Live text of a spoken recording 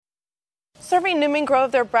Serving Newman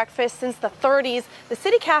Grove their breakfast since the 30s, the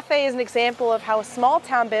City Café is an example of how a small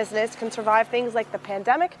town business can survive things like the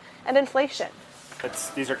pandemic and inflation.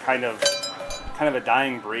 These are kind of a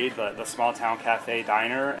dying breed, the small town cafe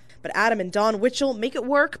diner. But Adam and Dawn Witchell make it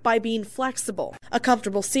work by being flexible. A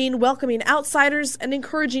comfortable scene welcoming outsiders and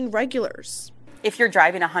encouraging regulars. If you're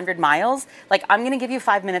driving 100 miles, I'm going to give you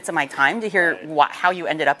 5 minutes of my time to hear how you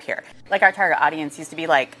ended up here. Our target audience used to be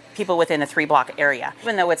people within a 3-block area.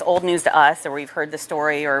 Even though it's old news to us, or we've heard the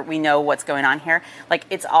story, or we know what's going on here,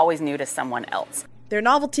 it's always new to someone else. Their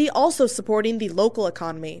novelty also supporting the local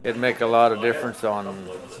economy. It'd make a lot of difference on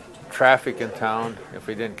traffic in town if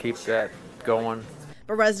we didn't keep that going.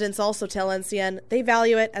 But residents also tell NCN they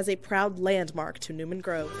value it as a proud landmark to Newman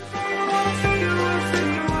Grove.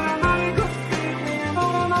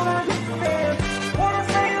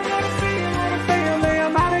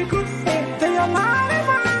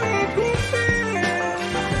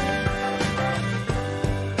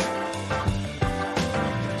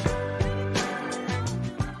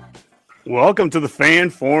 Welcome to the Fan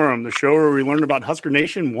Forum, the show where we learn about Husker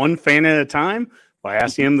Nation one fan at a time by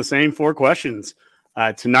asking him the same 4 questions.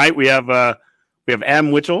 Tonight we have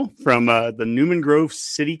Adam Witchell from the Newman Grove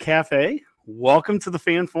City Café. Welcome to the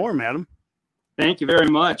Fan Forum, Adam. Thank you very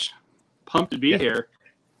much. Pumped to be here.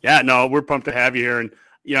 Yeah, no, we're pumped to have you here. And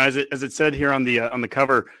as it said here on the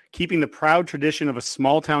cover, keeping the proud tradition of a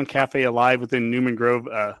small town cafe alive within Newman Grove,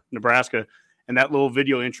 Nebraska, and that little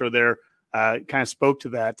video intro there. Kind of spoke to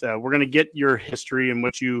that. We're going to get your history and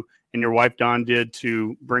what you and your wife Dawn did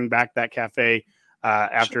to bring back that cafe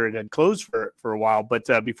after it had closed for a while. But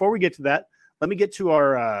before we get to that, let me get to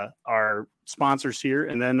our sponsors here,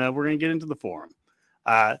 and then we're going to get into the forum.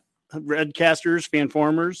 Redcasters,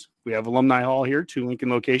 Fanformers, we have Alumni Hall here, 2 Lincoln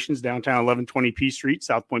locations, downtown 1120 P Street,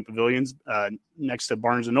 South Point Pavilions, next to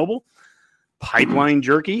Barnes & Noble. Pipeline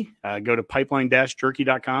Jerky. Go to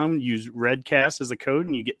pipeline-jerky.com. Use Redcast as a code,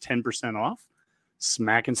 and you get 10% off.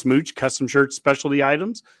 Smack and Smooch, custom shirts, specialty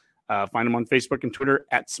items. Find them on Facebook and Twitter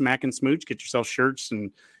at Smack and Smooch. Get yourself shirts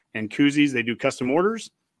and koozies. They do custom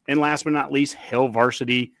orders. And last but not least, Hail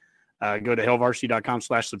Varsity. Go to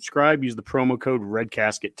hailvarsity.com/subscribe. Use the promo code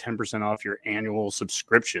Redcast. Get 10% off your annual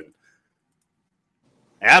subscription.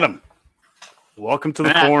 Adam, welcome to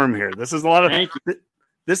the forum here. This is a lot of...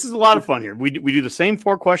 This is a lot of fun here. We do the same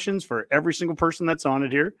 4 questions for every single person that's on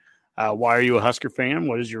it here. Why are you a Husker fan?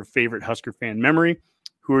 What is your favorite Husker fan memory?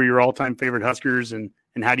 Who are your all-time favorite Huskers? And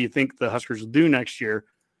how do you think the Huskers will do next year?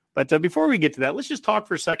 But before we get to that, let's just talk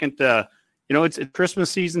for a second. It's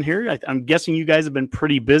Christmas season here. I'm guessing you guys have been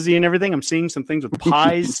pretty busy and everything. I'm seeing some things with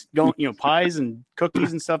pies going, pies and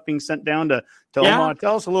cookies and stuff being sent down to Omaha.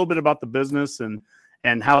 Tell us a little bit about the business and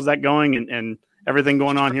how's that going and everything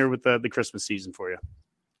going on here with the Christmas season for you.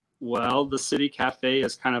 Well, the City Cafe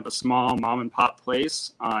is kind of a small mom and pop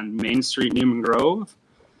place on Main Street, Newman Grove.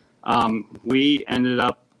 We ended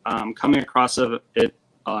up coming across it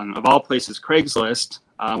on, of all places, Craigslist.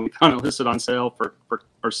 We found it listed on sale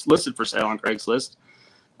listed for sale on Craigslist.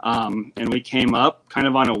 And we came up kind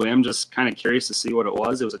of on a whim, just kind of curious to see what it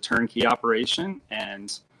was. It was a turnkey operation.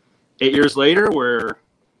 And 8 years later, we're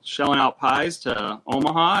shelling out pies to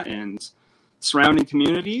Omaha and surrounding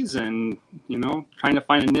communities and, trying to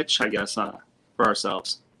find a niche, I guess, for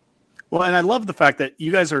ourselves. Well, and I love the fact that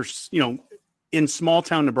you guys are, in small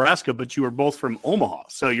town Nebraska, but you are both from Omaha.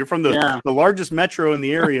 So you're from the largest metro in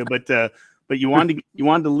the area, but you wanted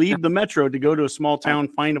to leave the metro to go to a small town,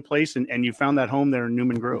 find a place, and you found that home there in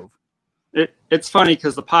Newman Grove. It's funny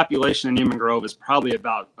because the population in Newman Grove is probably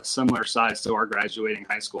about a similar size to our graduating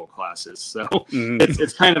high school classes. So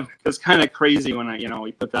it's kind of crazy when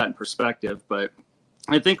we put that in perspective. But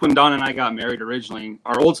I think when Dawn and I got married originally,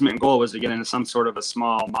 our ultimate goal was to get into some sort of a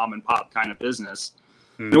small mom and pop kind of business.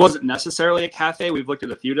 It wasn't necessarily a cafe. We've looked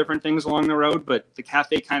at a few different things along the road, but the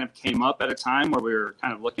cafe kind of came up at a time where we were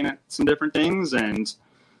kind of looking at some different things, and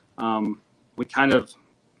we kind of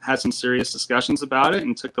had some serious discussions about it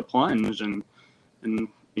and took the plunge, and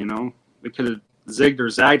we could have zigged or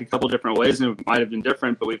zagged a couple different ways and it might have been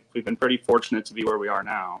different, but we've been pretty fortunate to be where we are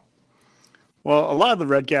now. Well, a lot of the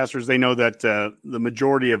Redcasters, they know that the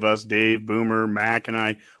majority of us, Dave, Boomer, Mac, and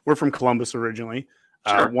I, we're from Columbus originally.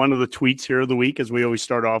 Sure. One of the tweets here of the week, as we always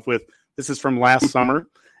start off with, this is from last summer,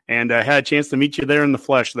 and I had a chance to meet you there in the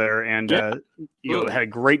flesh there, and had a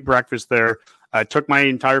great breakfast there. I took my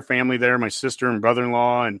entire family there, my sister and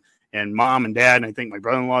brother-in-law and mom and dad, and I think my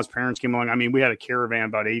brother-in-law's parents came along. I mean, we had a caravan,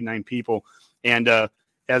 about 89 people, and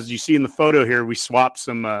as you see in the photo here, we swapped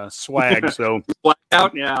some swag. So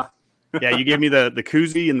out, yeah. Yeah, you gave me the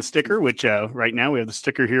koozie and the sticker, which right now we have the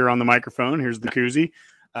sticker here on the microphone. Here's the koozie.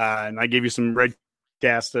 And I gave you some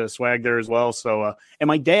cast swag there as well. So, and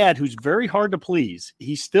my dad, who's very hard to please,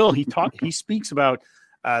 he speaks about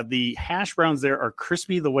the hash browns there are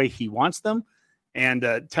crispy the way he wants them. And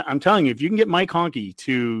I'm telling you, if you can get Mike Honke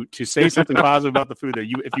to say something positive about the food there,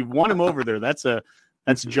 if you want him over there, that's a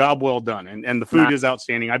job well done. And the food is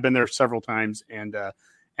outstanding. I've been there several times, and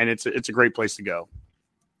it's a great place to go.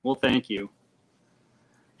 Well, thank you.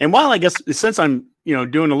 And while I guess since I'm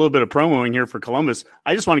doing a little bit of promoing here for Columbus,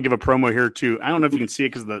 I just want to give a promo here too. I don't know if you can see it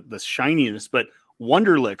because of the shininess, but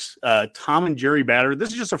Wonderlicks, Tom and Jerry batter. This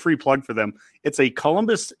is just a free plug for them. It's a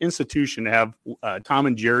Columbus institution to have Tom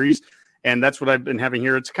and Jerry's, and that's what I've been having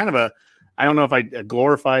here. It's kind of I don't know if a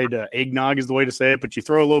glorified eggnog is the way to say it, but you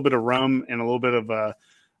throw a little bit of rum and a little bit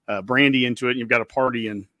of brandy into it, and you've got a party.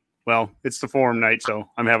 And well, it's the forum night, so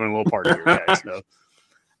I'm having a little party here, guys. So.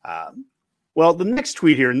 Well, the next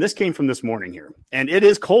tweet here, and this came from this morning here, and it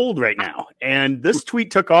is cold right now. And this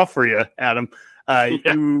tweet took off for you, Adam.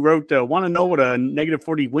 You wrote, want to know what a negative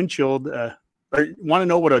 40 wind chill, want to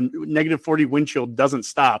know what a negative 40 wind chill doesn't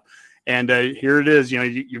stop. And here it is.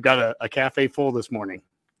 You've got a cafe full this morning.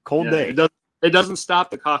 Cold day. It doesn't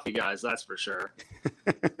stop the coffee guys, that's for sure.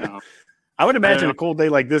 No. I would imagine a cold day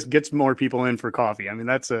like this gets more people in for coffee. I mean,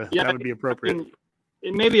 that would be appropriate.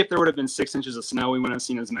 Maybe if there would have been 6 inches of snow, we wouldn't have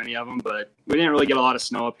seen as many of them, but we didn't really get a lot of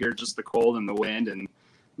snow up here, just the cold and the wind. And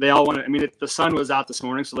they all the sun was out this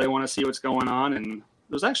morning, so they want to see what's going on. And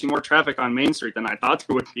there's actually more traffic on Main Street than I thought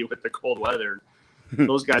there would be with the cold weather.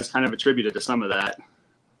 Those guys kind of attributed to some of that.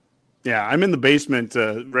 Yeah, I'm in the basement,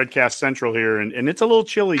 Redcast Central here, and it's a little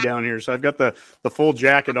chilly down here. So I've got the full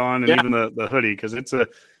jacket on and even the hoodie because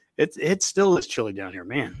it still is chilly down here,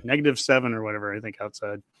 man. -7 or whatever, I think,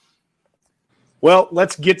 outside. Well,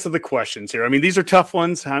 let's get to the questions here. I mean, these are tough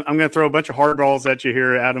ones. I'm going to throw a bunch of hard balls at you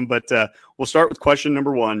here, Adam, but we'll start with question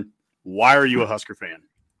number 1. Why are you a Husker fan?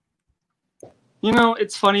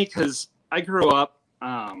 It's funny because I grew up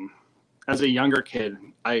as a younger kid.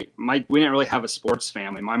 We didn't really have a sports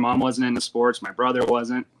family. My mom wasn't into sports. My brother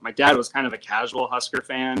wasn't. My dad was kind of a casual Husker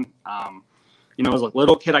fan. As a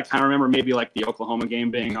little kid, I kind of remember maybe like the Oklahoma game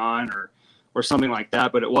being on or something like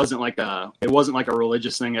that, but it wasn't like a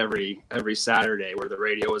religious thing every Saturday where the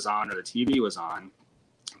radio was on or the TV was on.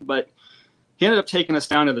 But he ended up taking us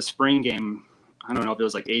down to the spring game. I don't know if it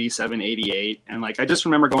was like 87, 88. And I just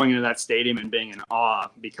remember going into that stadium and being in awe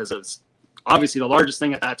because it's obviously the largest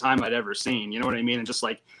thing at that time I'd ever seen. You know what I mean? And just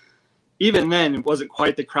even then it wasn't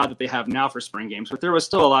quite the crowd that they have now for spring games, but there was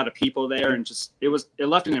still a lot of people there, and it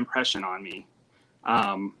left an impression on me.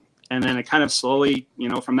 And then it kind of slowly,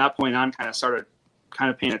 from that point on, kind of started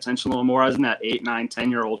paying attention a little more. I was in that 8, 9,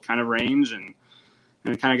 10-year-old kind of range, and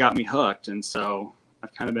it kind of got me hooked. And so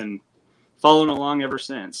I've kind of been following along ever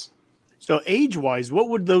since. So age-wise, what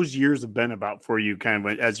would those years have been about for you kind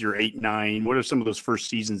of as you're 8, 9? What are some of those first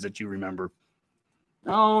seasons that you remember?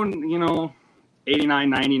 Oh, 89,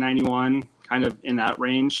 90, 91, kind of in that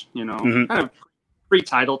range, kind of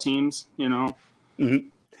pre-title teams, Mm-hmm.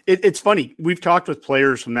 It's funny. We've talked with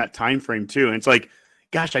players from that time frame too, and it's like,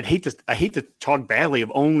 gosh, I hate to talk badly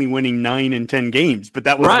of only winning 9 and 10 games, but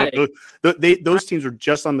that was right. Those teams were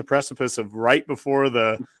just on the precipice of right before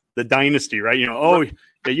the dynasty, right?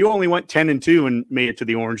 You only went 10 and 2 and made it to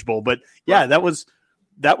the Orange Bowl, but yeah, that was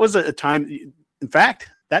a time. In fact,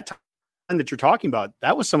 that time that you're talking about,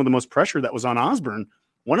 that was some of the most pressure that was on Osborne.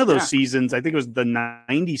 One of those seasons, I think it was the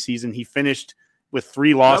 90 season, he finished with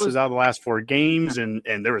 3 losses out of the last 4 games, and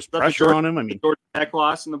there was pressure on him. I mean, Georgia Tech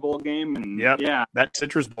loss in the bowl game, and that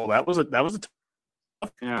Citrus Bowl, that was a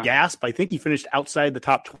tough gasp. I think he finished outside the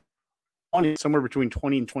top 20, somewhere between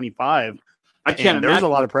 20 and 25. I can't. There was a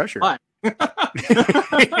lot of pressure. I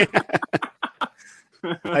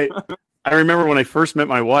remember when I first met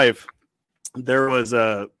my wife. There was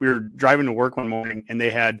we were driving to work one morning, and they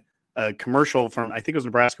had a commercial from, I think it was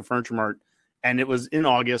Nebraska Furniture Mart. And it was in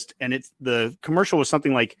August, and the commercial was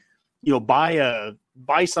something like,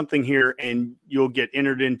 buy something here and you'll get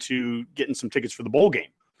entered into getting some tickets for the bowl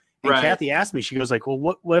game. And right. Kathy asked me, she goes like, well,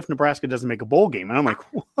 what if Nebraska doesn't make a bowl game? And I'm like,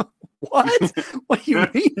 what? What do you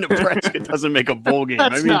mean Nebraska doesn't make a bowl game?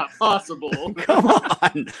 That's not possible. Come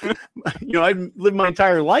on. I've lived my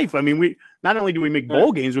entire life. I mean, we not only do we make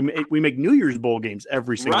bowl games, we make New Year's bowl games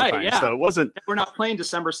every single time. Yeah. So it wasn't. We're not playing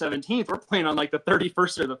December 17th. We're playing on like the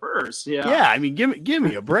 31st or the 1st. Yeah. Yeah. I mean, give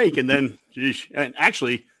me a break. And then, and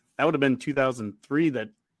actually, that would have been 2003 that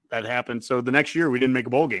happened. So the next year we didn't make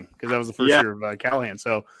a bowl game because that was the first year of Callahan.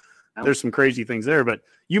 So there's some crazy things there. But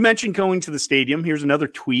you mentioned going to the stadium. Here's another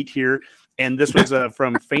tweet here. And this was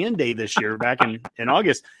from Fan Day this year, back in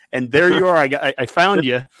August. And there you are. I found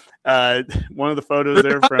you. One of the photos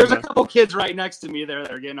there from. There's a couple kids right next to me there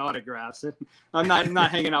that are getting autographs. I'm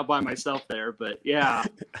not hanging out by myself there, but yeah,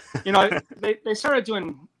 they started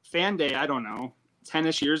doing Fan Day. I don't know,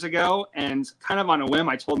 10-ish years ago, and kind of on a whim,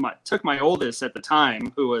 I took my oldest at the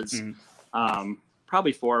time, who was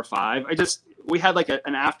probably 4 or 5. We had like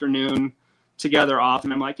an afternoon together off,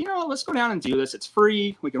 and I'm like, let's go down and do this. It's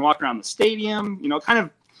free. We can walk around the stadium, kind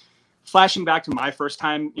of flashing back to my first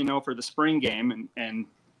time, for the spring game. And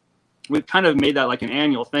we've kind of made that like an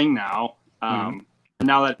annual thing now. And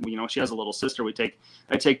now that, she has a little sister,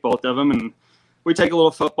 I take both of them, and we take a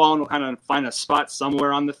little football, and we'll kind of find a spot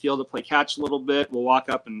somewhere on the field to play catch a little bit. We'll walk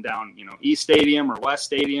up and down, East Stadium or West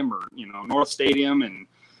Stadium or, North Stadium, and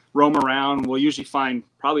roam around. We'll usually find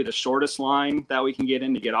probably the shortest line that we can get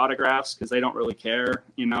in to get autographs, because they don't really care.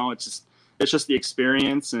 It's just the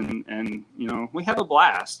experience, and we have a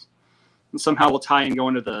blast. And somehow we'll tie in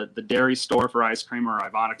going to the dairy store for ice cream or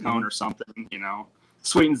Ivana cone or something.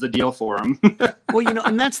 Sweetens the deal for them. Well,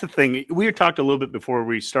 and that's the thing. We had talked a little bit before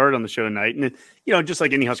we started on the show tonight, and just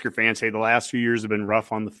like any Husker fan, say the last few years have been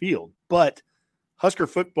rough on the field, but Husker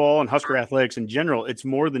football and Husker athletics in general, it's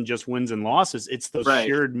more than just wins and losses. It's those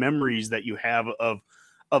shared memories that you have of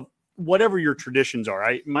whatever your traditions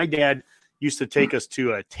are. My dad used to take us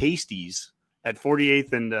to a Tasties at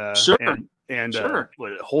 48th and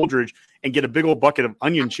Holdridge, and get a big old bucket of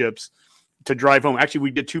onion chips to drive home. Actually, we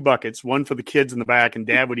did 2 buckets, one for the kids in the back, and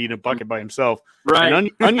Dad would eat a bucket by himself. Right. And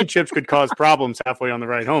onion chips could cause problems halfway on the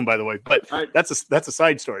ride home, by the way. But that's a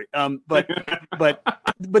side story. But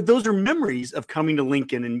those are memories of coming to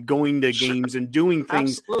Lincoln and going to games and doing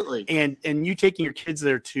things. Absolutely. And you taking your kids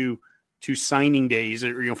there to signing days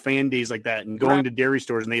or fan days like that, and going to dairy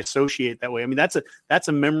stores, and they associate that way. I mean, that's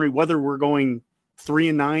a memory, whether we're going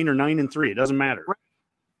 3-9 or 9-3, it doesn't matter. Right.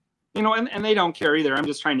 And they don't care either. I'm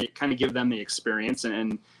just trying to kind of give them the experience,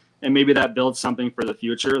 and maybe that builds something for the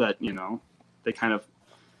future that, they kind of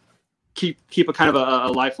keep a kind of a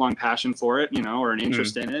lifelong passion for it, or an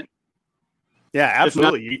interest in it. Yeah,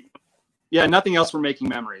 absolutely. Nothing else, we're making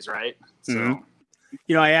memories, right? So,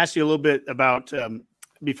 I asked you a little bit about,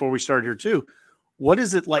 before we started here too, what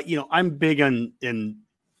is it like? I'm big on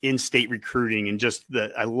in-state recruiting, and just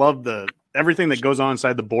I love everything that goes on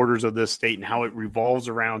inside the borders of this state and how it revolves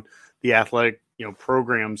around the athletic,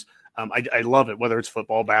 programs. I love it, whether it's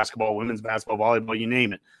football, basketball, women's basketball, volleyball, you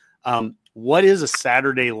name it. What is a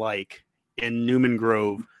Saturday like in Newman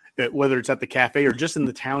Grove, whether it's at the Café or just in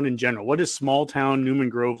the town in general? What is small town Newman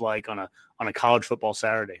Grove like on a college football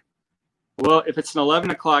Saturday? Well, if it's an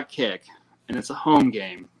 11 o'clock kick and it's a home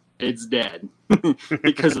game, it's dead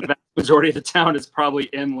because the vast majority of the town is probably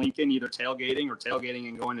in Lincoln, either tailgating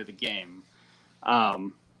and going to the game.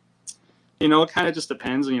 It kind of just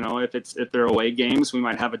depends. If they're away games, we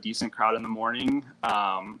might have a decent crowd in the morning,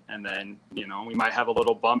 and then we might have a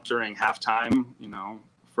little bump during halftime.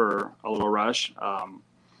 For a little rush.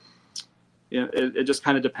 It just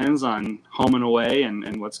kind of depends on home and away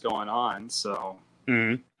and what's going on. So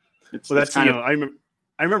I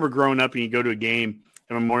remember growing up, and you go to a game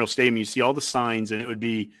at Memorial Stadium, you see all the signs, and it would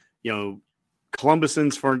be,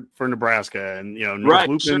 Columbusans for Nebraska, and, North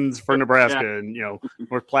Lupins for Nebraska, and,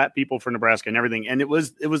 North Platte people for Nebraska, and everything. And it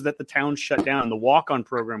was that the town shut down. The walk-on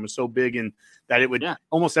program was so big, and that it would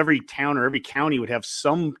almost every town or every county would have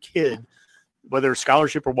some kid, whether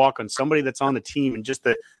scholarship or walk-on, somebody that's on the team, and just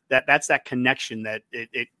that's that connection that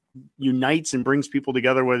it unites and brings people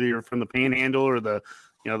together, whether you're from the Panhandle or the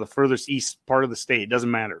furthest east part of the state. It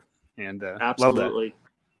doesn't matter. And absolutely. Love that.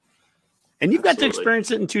 And you've got to experience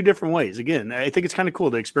it in 2 different ways. Again, I think it's kind of cool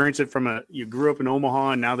to experience it from you grew up in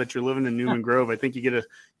Omaha, and now that you're living in Newman Grove, I think you get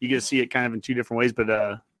to see it kind of in 2 different ways. But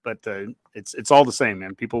it's all the same,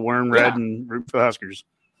 man. People wearing red and root for the Huskers.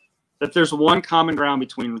 If there's one common ground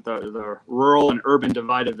between the rural and urban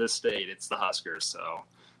divide of this state, it's the Huskers. So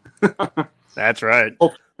that's right.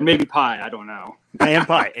 Oh, maybe pie. I don't know. and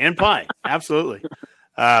pie. Absolutely.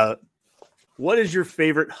 What is your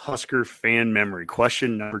favorite Husker fan memory?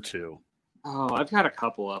 Question number 2. Oh, I've got a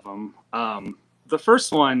couple of them. The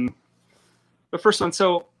first one.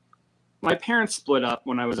 So my parents split up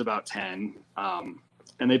when I was about 10, and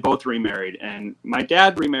they both remarried. And my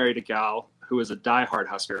dad remarried a gal who was a diehard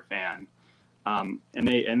Husker fan. And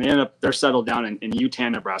they're settled down in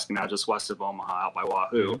Utan, Nebraska now, just west of Omaha, out by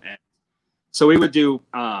Wahoo. And so we would do,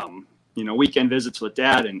 weekend visits with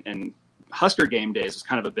Dad, and Husker game days was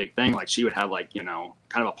kind of a big thing. Like, she would have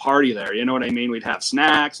kind of a party there. You know what I mean? We'd have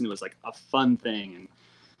snacks, and it was like a fun thing. And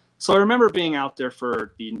So I remember being out there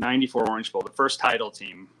for the 94 Orange Bowl, the first title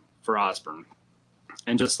team for Osborne.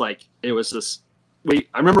 And just like, it was this, I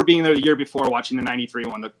remember being there the year before watching the 93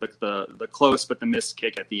 one, the close, but the missed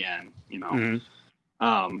kick at the end,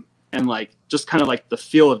 and like, just kind of like the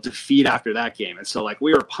feel of defeat after that game. And so like,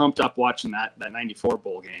 we were pumped up watching that 94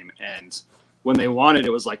 bowl game. And when they won it,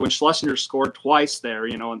 it was like when Schlesinger scored twice there,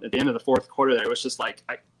 at the end of the fourth quarter there, it was just like,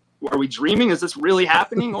 are we dreaming? Is this really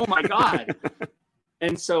happening? Oh my God.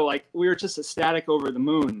 And so like, we were just ecstatic over the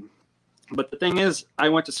moon. But the thing is, I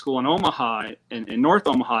went to school in Omaha, in North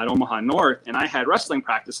Omaha, at Omaha North, and I had wrestling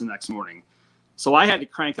practice the next morning. So I had to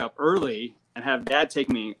crank up early and have Dad take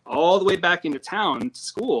me all the way back into town to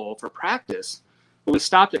school for practice. But we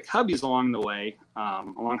stopped at Cubby's along the way,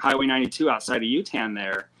 along Highway 92 outside of Utan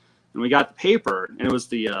there. And we got the paper, and it was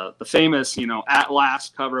the famous, At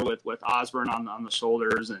Last cover with Osborne on the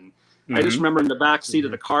shoulders. And I just remember in the back seat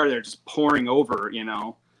of the car there just pouring over,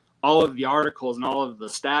 all of the articles and all of the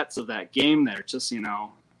stats of that game there. Just,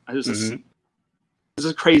 this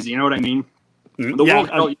is crazy. You know what I mean? The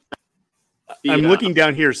world. I'm looking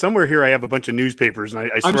down here. Somewhere here I have a bunch of newspapers,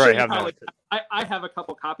 and I swear I have that. I have a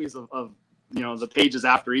couple copies of the pages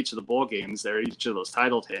after each of the bowl games there, each of those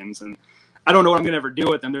title hymns. And I don't know what I'm going to ever do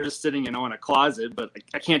with them. They're just sitting, in a closet, but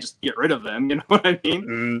I can't just get rid of them. You know what I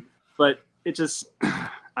mean? But it just,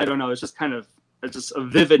 I don't know. It's just kind of, it's just a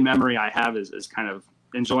vivid memory I have is kind of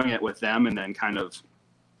enjoying it with them, and then kind of,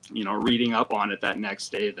 reading up on it that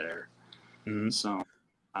next day there. So,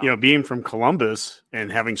 being from Columbus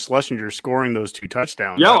and having Schlesinger scoring those 2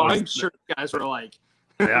 touchdowns. I'm sure you guys were like,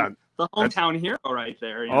 the hometown hero right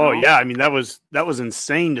there. Yeah. I mean, that was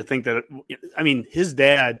insane to think that, his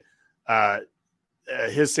dad,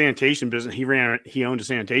 his sanitation business, he owned a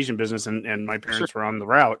sanitation business, and my parents were on the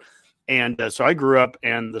route. And so I grew up,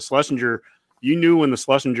 and the Schlesinger, you knew when the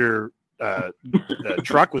Schlesinger the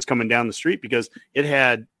truck was coming down the street, because he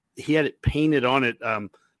had it painted on it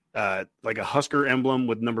like a Husker emblem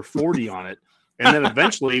with number 40 on it. And then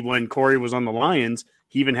eventually when Corey was on the Lions,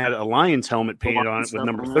 he even had a Lions helmet painted on it with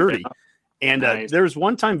number 30. And there was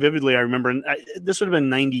one time vividly I remember, and this would have been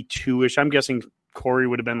 92-ish. I'm guessing Corey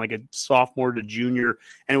would have been like a sophomore to junior,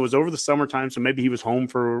 and it was over the summertime, so maybe he was home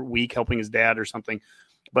for a week helping his dad or something.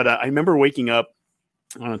 But I remember waking up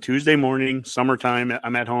on a Tuesday morning, summertime.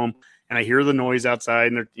 I'm at home, and I hear the noise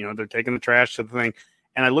outside, and they're taking the trash to the thing.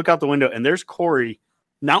 And I look out the window, and there's Corey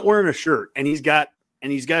not wearing a shirt, and he's got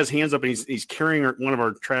his hands up, and he's carrying one of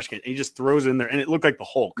our trash cans, and he just throws it in there, and it looked like the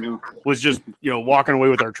Hulk was just walking away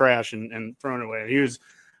with our trash and throwing it away. He was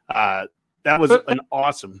that was an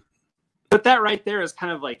awesome. But that right there is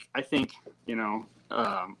kind of like, I think,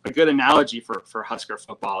 a good analogy for Husker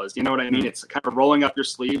football is, you know what I mean? It's kind of rolling up your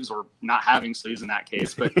sleeves, or not having sleeves in that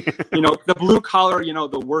case. But, the blue collar,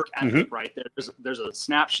 the work ethic right there, there's a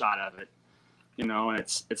snapshot of it, and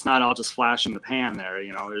it's not all just flash in the pan there.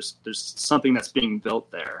 There's something that's being built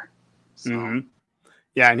there. So.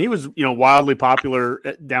 Yeah, and he was, wildly popular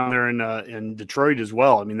down there in Detroit as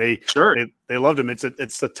well. I mean, they loved him.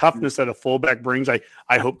 It's the toughness that a fullback brings. I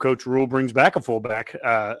hope Coach Rule brings back a fullback.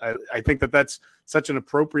 I think that's such an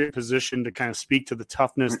appropriate position to kind of speak to the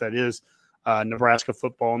toughness that is Nebraska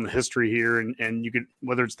football and the history here. And you could,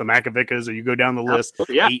 whether it's the Macavickas or you go down the list,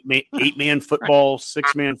 8-man football,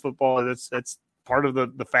 6-man football. That's part of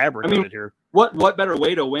the fabric of it here. What better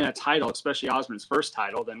way to win a title, especially Osborne's first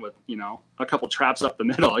title, than with, a couple traps up the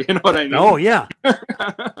middle? You know what I mean? Oh yeah.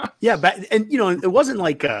 Yeah. And it wasn't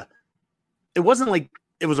like it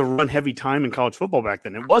was a run heavy time in college football back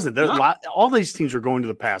then. It wasn't. All these teams were going to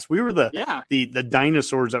the pass. We were the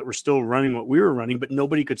dinosaurs that were still running what we were running, but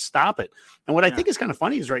nobody could stop it. And what I think is kind of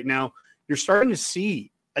funny is right now you're starting to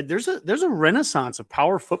see there's a renaissance of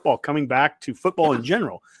power football coming back to football in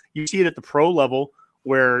general. You see it at the pro level,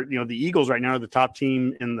 where the Eagles right now are the top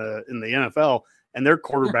team in the NFL, and their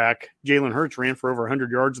quarterback Jalen Hurts ran for over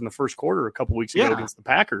 100 yards in the first quarter a couple weeks ago against the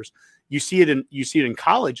Packers. You see it in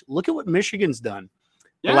college. Look at what Michigan's done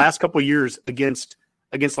the last couple of years against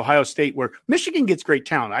Ohio State, where Michigan gets great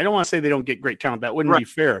talent. I don't want to say they don't get great talent. That wouldn't be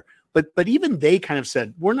fair. But even they kind of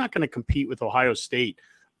said, we're not going to compete with Ohio State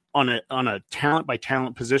on a talent by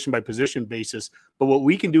talent, position by position basis. But what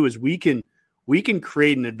we can do is we can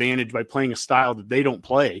create an advantage by playing a style that they don't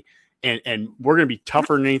play. And we're going to be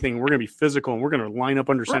tougher than anything. We're going to be physical, and we're going to line up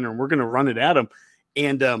under center, and we're going to run it at them.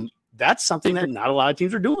 And that's something that not a lot of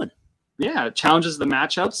teams are doing. Yeah, it challenges the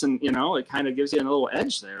matchups, and, it kind of gives you a little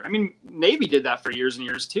edge there. I mean, Navy did that for years and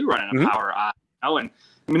years too, running a power eye. And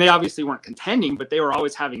I mean, they obviously weren't contending, but they were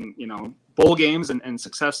always having, bowl games and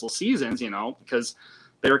successful seasons, because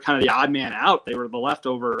they were kind of the odd man out. They were the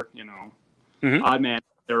leftover, odd man.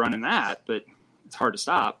 They're running that, but it's hard to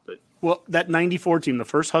stop. But well, that 94 team, the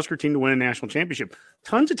first Husker team to win a national championship,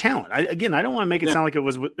 tons of talent. I don't want to make it sound like it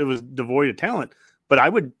was devoid of talent, but I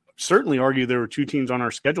would certainly argue there were two teams on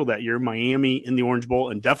our schedule that year, Miami in the Orange Bowl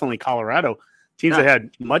and definitely Colorado, teams that had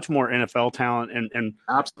much more NFL talent and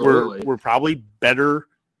absolutely were probably better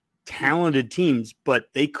talented teams, but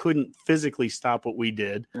they couldn't physically stop what we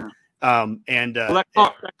did. Yeah. That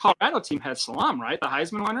Colorado team had Salam, right? The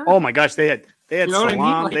Heisman winner. Oh my gosh, they had Salam. I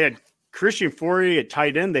mean? Like, they had Christian Fauria at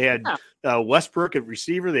tight end. They had Westbrook at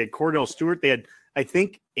receiver. They had Cordell Stewart. They had, I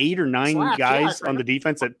think, 8 or 9 guys on the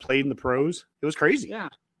defense that played in the pros. It was crazy.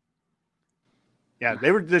 Yeah,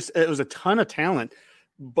 they were just. It was a ton of talent,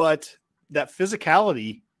 but that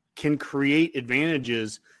physicality can create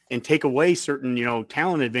advantages and take away certain,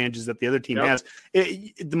 talent advantages that the other team has.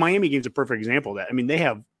 The Miami game's a perfect example of that. I mean, they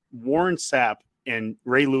have Warren Sapp and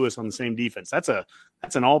Ray Lewis on the same defense. That's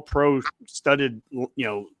an all-pro studded,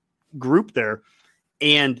 group there,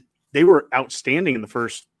 and they were outstanding in the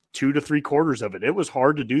first 2 to 3 quarters of it. It was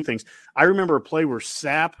hard to do things. I remember a play where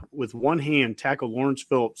Sapp with one hand tackled Lawrence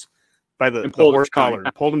Phillips by the horse collar,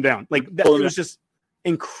 pulled him down. Like that, it was just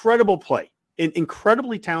incredible play, an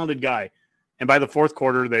incredibly talented guy. And by the fourth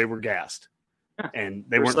quarter, they were gassed, and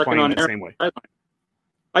they weren't playing the same way.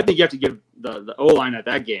 I think you have to give the O-line at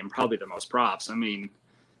that game probably the most props. I mean,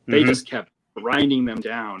 they just kept grinding them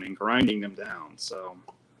down. So,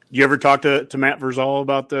 you ever talk to Matt Verzal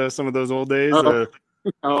about some of those old days?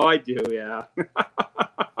 Oh, I do. Yeah.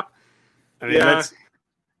 I mean,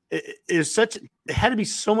 it had to be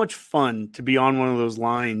so much fun to be on one of those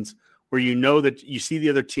lines where that you see the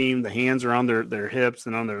other team, the hands are on their hips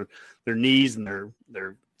and on their knees, and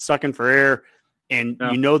they're sucking for air, and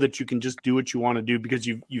you know that you can just do what you want to do because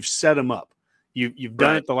you've set them up. You've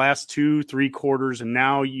done it the last 2-3 quarters, and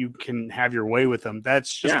now you can have your way with them.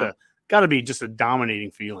 That's just got to be just a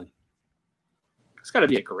dominating feeling. It's got to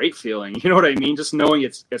be a great feeling. You know what I mean? Just knowing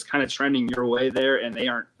it's kind of trending your way there, and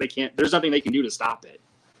there's nothing they can do to stop it.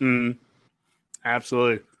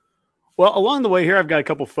 Absolutely. Well, along the way here, I've got a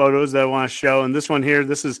couple photos that I want to show, and this one here,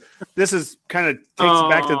 this is kind of takes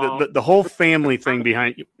back to the whole family thing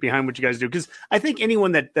behind what you guys do. Because I think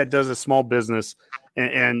anyone that does a small business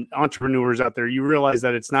and entrepreneurs out there, you realize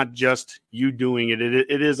that it's not just you doing it.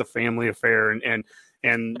 It is a family affair, and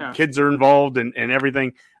kids are involved and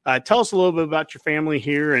everything. Tell us a little bit about your family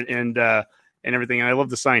here and everything. And I love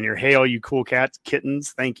the sign here. Hey, all you cool cats,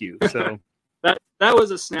 kittens. Thank you. So that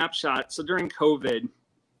was a snapshot. So during COVID,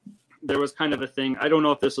 there was kind of a thing. I don't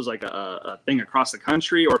know if this was like a thing across the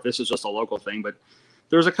country or if this was just a local thing, but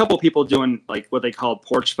there was a couple people doing like what they called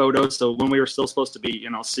porch photos. So when we were still supposed to be,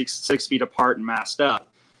 6 feet apart and masked up,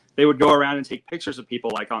 they would go around and take pictures of people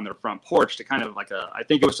like on their front porch to kind of like I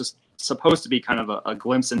think it was just supposed to be kind of a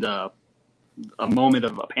glimpse into a moment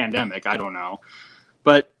of a pandemic. I don't know.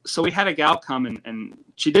 But so we had a gal come and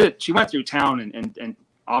she did it. She went through town and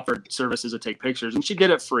offered services to take pictures, and she did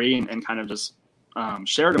it free and kind of just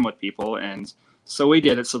shared them with people. And so we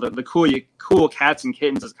did it. So the cool cats and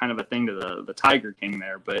kittens is kind of a thing to the Tiger King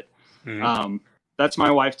there. But that's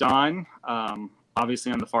my wife, Dawn,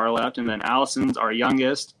 obviously on the far left. And then Allison's our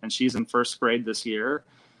youngest, and she's in first grade this year.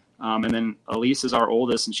 And then Elise is our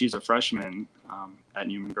oldest, and she's a freshman at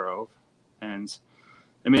Newman Grove. And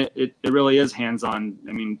I mean, it really is hands-on.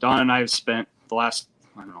 I mean, Dawn and I have spent the last,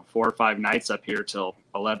 4 or 5 nights up here till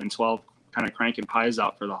 11, 12, kind of cranking pies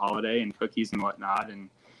out for the holiday and cookies and whatnot. And,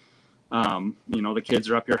 the kids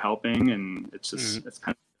are up here helping, and it's just, it's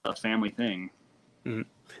kind of a family thing. Mm-hmm.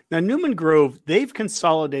 Now, Newman Grove, they've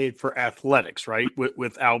consolidated for athletics, right,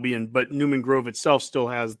 with Albion, but Newman Grove itself still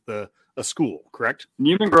has a school, correct?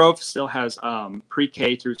 Newman Grove still has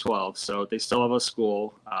pre-K through 12, so they still have a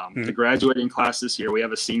school. The graduating class this year, we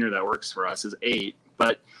have a senior that works for us, is 8,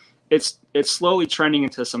 but it's slowly trending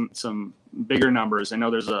into some bigger numbers. I know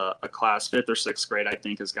there's a class 5th or 6th grade, I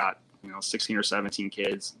think, has got 16 or 17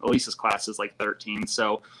 kids. Elisa's class is like 13,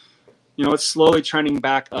 so it's slowly trending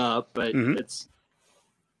back up, but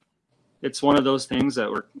it's one of those things that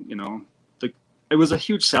we're it was a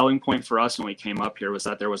huge selling point for us when we came up here, was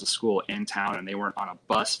that there was a school in town and they weren't on a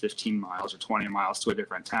bus 15 miles or 20 miles to a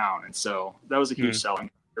different town. And so that was a huge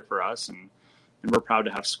selling point for us. And we're proud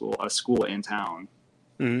to have a school in town.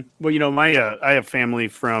 Mm-hmm. Well, I have family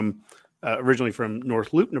from originally from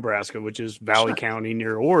North Loop, Nebraska, which is Valley County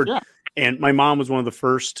near Ord. Yeah. And my mom was one of the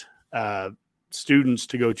first students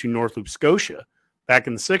to go to North Loop, Scotia, back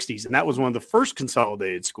in the 60s. And that was one of the first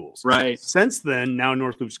consolidated schools. Right. Since then, now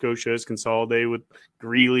North Loop, Scotia is consolidated with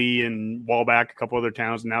Greeley and Wallback, a couple other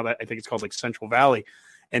towns. And now that I think it's called like Central Valley.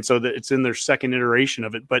 And so that it's in their second iteration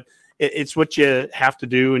of it. But it's what you have to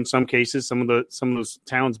do in some cases, some of those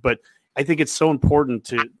towns. But I think it's so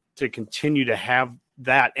important to continue to have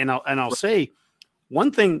that. And I'll say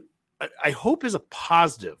one thing I hope is a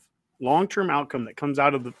positive long-term outcome that comes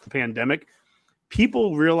out of the pandemic.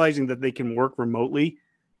 People realizing that they can work remotely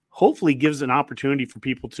hopefully gives an opportunity for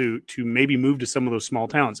people to maybe move to some of those small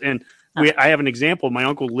towns. And I have an example. My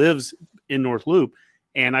uncle lives in North Loop,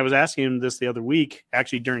 and I was asking him this the other week,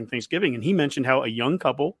 actually during Thanksgiving, and he mentioned how a young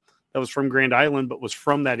couple that was from Grand Island but was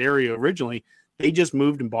from that area originally, they just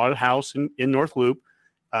moved and bought a house in North Loop.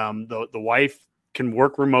 The wife can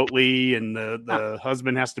work remotely, and the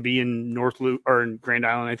husband has to be in North Loop or in Grand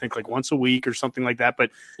Island, I think, like once a week or something like that.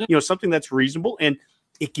 But something that's reasonable, and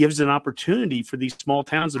it gives an opportunity for these small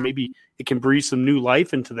towns, and maybe it can breathe some new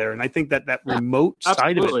life into there. And I think that remote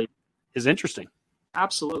side of it is interesting.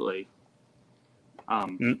 Absolutely.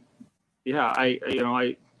 Yeah,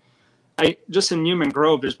 I just in Newman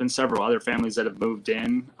Grove, there's been several other families that have moved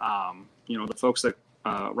in. The folks that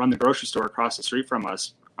run the grocery store across the street from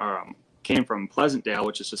us came from Pleasantdale,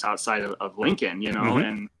 which is just outside of Lincoln,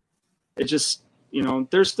 and it just,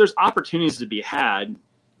 there's opportunities to be had.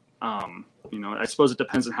 I suppose it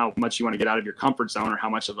depends on how much you want to get out of your comfort zone or how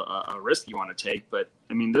much of a risk you want to take. But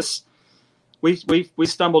I mean, we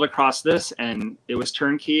stumbled across this, and it was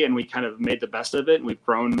turnkey, and we kind of made the best of it. And we've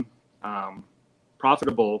grown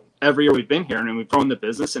profitable every year we've been here, and we've grown the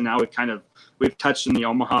business. And now we've touched in the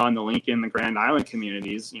Omaha and the Lincoln, the Grand Island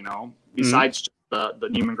communities, besides the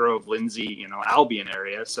Newman Grove, Lindsay, Albion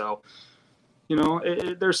area. So,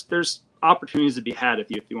 there's opportunities to be had if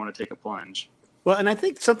you want to take a plunge. Well, and I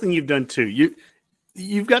think something you've done too,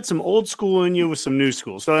 you've got some old school in you with some new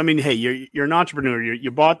school. So, I mean, hey, you're an entrepreneur. You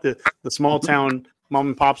bought the small town mom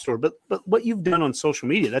and pop store, but what you've done on social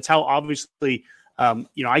media, that's how obviously,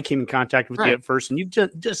 I came in contact with you at first, and you've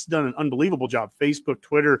just done an unbelievable job, Facebook,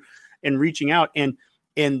 Twitter, and reaching out. And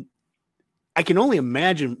I can only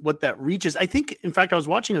imagine what that reaches. I think, in fact, I was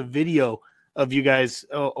watching a video of you guys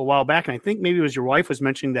a while back, and I think maybe it was your wife was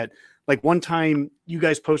mentioning that, like, one time you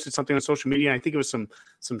guys posted something on social media, and I think it was some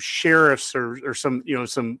sheriffs or some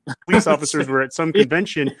some police officers were at some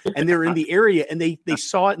convention, and they were in the area, and they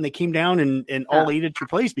saw it, and they came down and all ate at your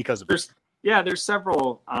place because of it. There's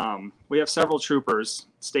several. We have several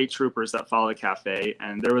state troopers that follow the cafe,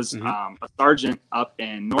 and there was a sergeant up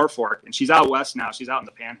in Norfolk, and she's out west now. She's out in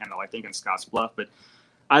the Panhandle, I think, in Scotts Bluff, but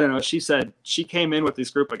I don't know. She said she came in with this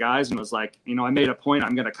group of guys and was like, I made a point.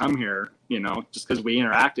 I'm going to come here, just because we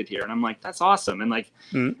interacted here. And I'm like, that's awesome. And like,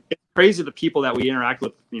 it's crazy the people that we interact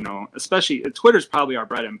with, especially Twitter's probably our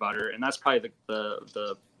bread and butter. And that's probably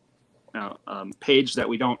the page that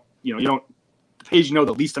we don't, the page the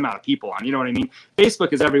least amount of people on. You know what I mean?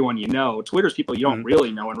 Facebook is everyone you know. Twitter's people you don't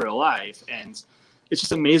really know in real life. And it's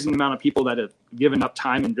just amazing the amount of people that have given up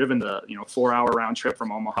time and driven the 4-hour round trip from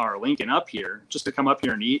Omaha or Lincoln up here just to come up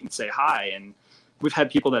here and eat and say hi. And we've had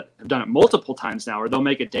people that have done it multiple times now, or they'll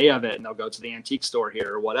make a day of it and they'll go to the antique store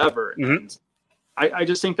here or whatever. And I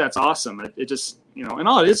just think that's awesome. It just, and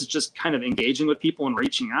all it is just kind of engaging with people and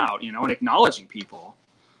reaching out, and acknowledging people.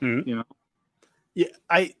 Yeah,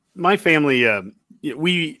 my family,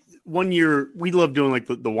 one year we love doing like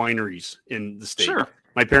the wineries in the state. Sure.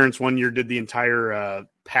 My parents one year did the entire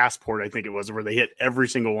Passport, I think it was, where they hit every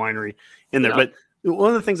single winery in there. Yeah. But one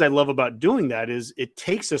of the things I love about doing that is it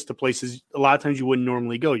takes us to places a lot of times you wouldn't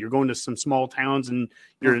normally go. You're going to some small towns, and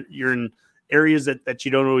you're in areas that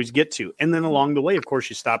you don't always get to. And then along the way, of course,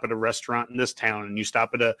 you stop at a restaurant in this town, and you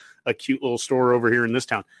stop at a cute little store over here in this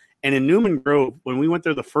town. And in Newman Grove, when we went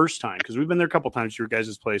there the first time, because we've been there a couple times to your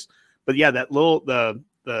guys' place, but yeah, that little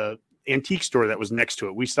the antique store that was next to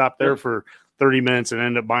it, we stopped there for 30 minutes and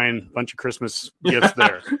ended up buying a bunch of Christmas gifts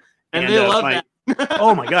there. and they love that.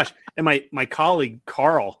 Oh my gosh. And my colleague,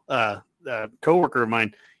 Carl, coworker of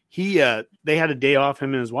mine, they had a day off,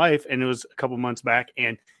 him and his wife, and it was a couple months back,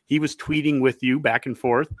 and he was tweeting with you back and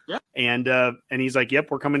forth. Yeah. And he's like,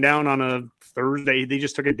 yep, we're coming down on a Thursday. They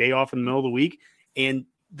just took a day off in the middle of the week. And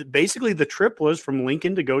basically the trip was from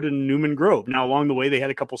Lincoln to go to Newman Grove. Now, along the way, they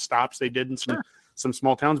had a couple stops they did in some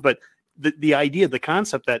small towns, but the idea, the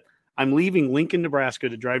concept that I'm leaving Lincoln, Nebraska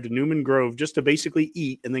to drive to Newman Grove just to basically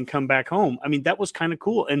eat and then come back home. I mean, that was kind of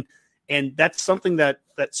cool. And that's something that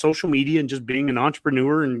social media and just being an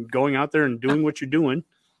entrepreneur and going out there and doing what you're doing,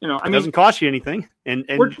 it doesn't cost you anything. And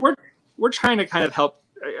we're trying to kind of help,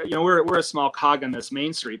 we're a small cog on this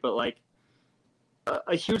main street, but like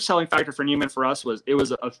a huge selling factor for Newman for us was it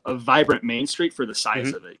was a vibrant main street for the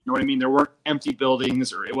size of it. You know what I mean? There weren't empty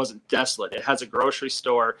buildings, or it wasn't desolate. It has a grocery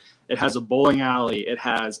store. It has a bowling alley. It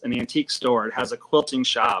has an antique store. It has a quilting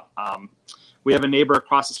shop. We have a neighbor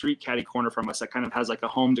across the street, catty corner from us, that kind of has like a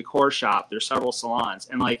home decor shop. There's several salons.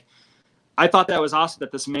 And like, I thought that was awesome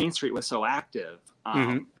that this Main Street was so active.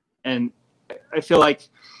 And I feel like,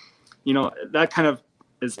 that kind of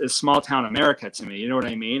is small town America to me. You know what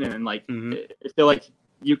I mean? And like, I feel like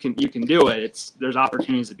you can do it. There's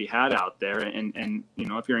opportunities to be had out there. And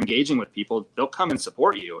if you're engaging with people, they'll come and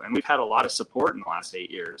support you. And we've had a lot of support in the last 8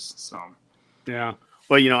 years. So, yeah.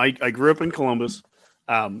 Well, I grew up in Columbus.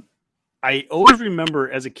 I always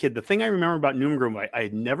remember as a kid, the thing I remember about Newman Grove, I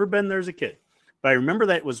had never been there as a kid, but I remember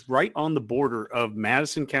that it was right on the border of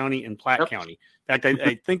Madison County and Platte County. In fact,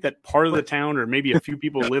 I think that part of the town, or maybe a few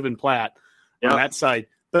people live in Platte on that side,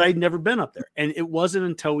 but I'd never been up there. And it wasn't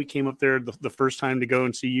until we came up there the first time to go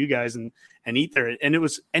and see you guys and eat there. And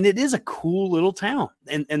it is a cool little town.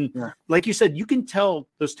 And like you said, you can tell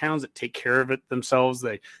those towns that take care of it themselves.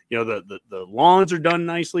 They, the lawns are done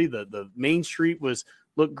nicely. The Main Street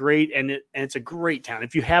looked great. And it's a great town.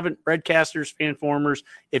 If you haven't, Redcasters, Fanformers,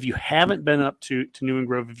 if you haven't been up to Newman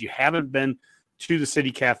Grove, if you haven't been to the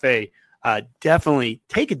City Cafe, definitely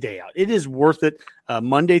take a day out. It is worth it.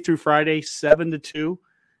 Monday through Friday, 7 to 2.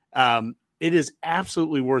 It is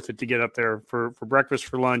absolutely worth it to get up there for breakfast,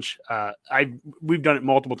 for lunch. We've done it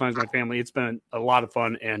multiple times with my family. It's been a lot of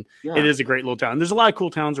fun, and it is a great little town. There's a lot of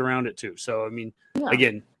cool towns around it too. So, I mean,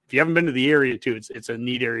 again, if you haven't been to the area too, it's a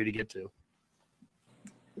neat area to get to.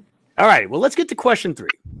 All right. Well, let's get to question 3.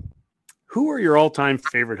 Who are your all-time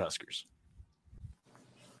favorite Huskers?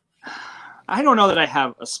 I don't know that I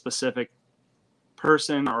have a specific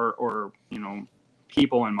person or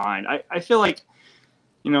people in mind. I feel like,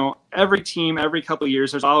 every team, every couple of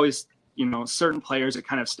years, there's always, certain players that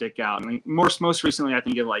kind of stick out. I mean, most recently, I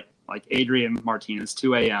think of like Adrian Martinez,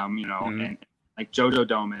 2 a.m., and like JoJo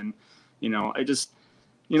Doman, I just,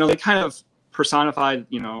 they kind of personified,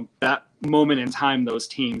 that moment in time, those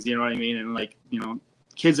teams, you know what I mean? And like,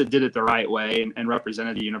 kids that did it the right way and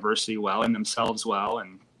represented the university well and themselves well.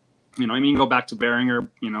 And, go back to Behringer,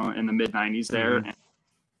 in the mid 90s there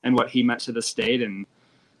and what he meant to the state. And,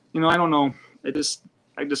 I don't know, I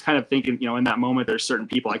just kind of think, in that moment, there's certain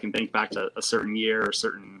people I can think back to a certain year or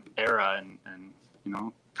certain era and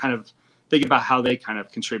kind of think about how they kind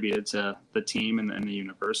of contributed to the team and the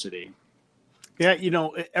university. Yeah.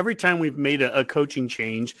 Every time we've made a coaching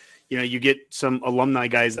change, you get some alumni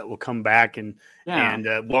guys that will come back and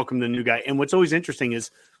welcome the new guy. And what's always interesting is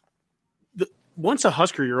once a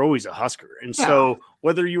Husker, you're always a Husker. And so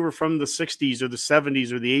whether you were from the 60s or the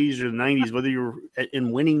 70s or the 80s or the 90s, whether you were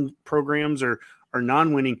in winning programs or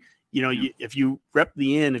non-winning, if you rep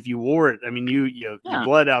the Inn, if you wore it, I mean, you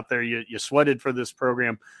bled out there, you sweated for this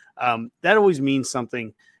program. That always means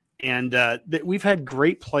something. And that we've had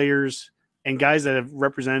great players and guys that have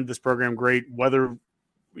represented this program great,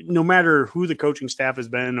 no matter who the coaching staff has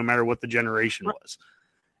been, no matter what the generation was.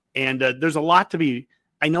 And there's a lot to be.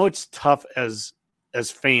 I know it's tough as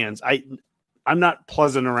fans. I'm not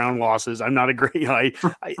pleasant around losses. I'm not a great.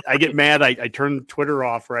 I get mad. I turn Twitter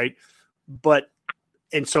off, right?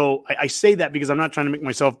 And so I say that because I'm not trying to make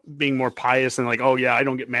myself being more pious and like, oh yeah, I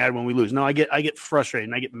don't get mad when we lose. No, I get frustrated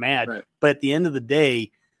and I get mad. Right. But at the end of the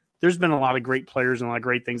day, there's been a lot of great players and a lot of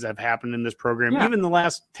great things that have happened in this program, even the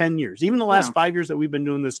last 10 years, even the last 5 years that we've been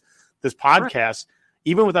doing this podcast. Right.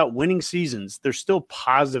 Even without winning seasons, there's still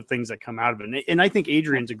positive things that come out of it. And I think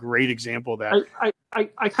Adrian's a great example of that.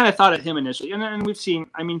 I kind of thought of him initially. And we've seen,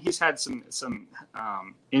 I mean, he's had some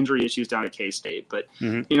injury issues down at K-State. But,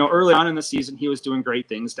 early on in the season, he was doing great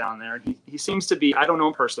things down there. He seems to be, I don't know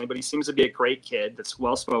him personally, but he seems to be a great kid that's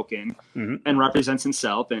well-spoken and represents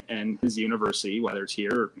himself and his university, whether it's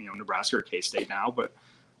here or, Nebraska or K-State now. But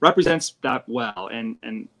represents that well.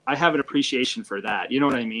 And I have an appreciation for that. You know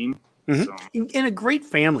what I mean? So. In a great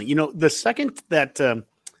family, the second that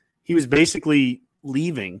he was basically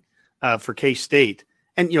leaving for K-State,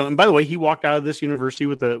 and by the way, he walked out of this university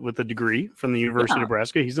with a degree from the University of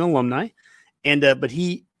Nebraska. He's an alumni, and but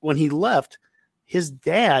when he left, his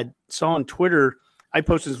dad saw on Twitter. I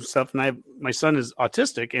posted some stuff, and my son is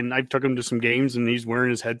autistic, and I took him to some games, and he's wearing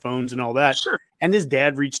his headphones and all that. Sure. And his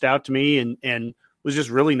dad reached out to me and was just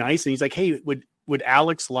really nice, and he's like, "Hey, would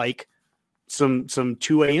Alex like some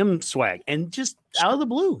 2 a.m. swag?" And just out of the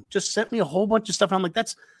blue, just sent me a whole bunch of stuff. I'm like,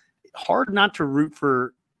 that's hard not to root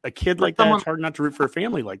for a kid like that. It's hard not to root for a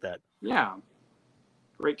family like that. Yeah.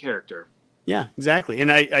 Great character. Yeah, exactly.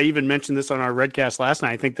 And I even mentioned this on our Redcast last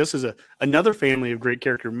night. I think this is another family of great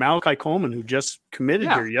character. Malachi Coleman, who just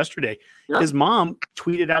committed here yesterday. Yeah. His mom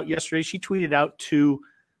tweeted out yesterday. She tweeted out to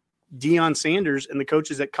Deion Sanders and the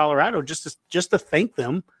coaches at Colorado just to thank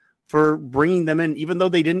them for bringing them in, even though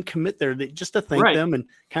they didn't commit there, just to thank them and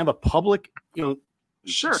kind of a public,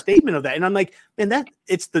 statement of that. And I'm like, man, that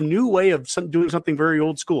it's the new way of doing something very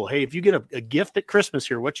old school. Hey, if you get a gift at Christmas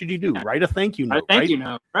here, what should you do? Write a thank you note. Thank you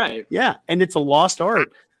note, right? Yeah, and it's a lost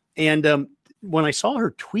art. And when I saw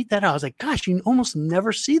her tweet that out, I was like, gosh, you almost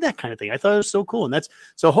never see that kind of thing. I thought it was so cool. And that's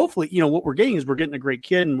so hopefully, what we're getting is we're getting a great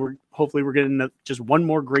kid, and we're getting just one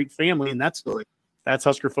more great family. And that's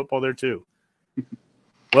Husker football there too.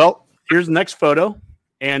 Well, here's the next photo.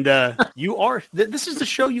 And this is to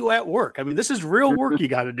show you at work. I mean, this is real work you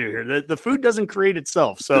got to do here. The food doesn't create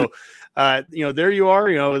itself. So, there you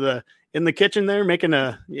are, in the kitchen there making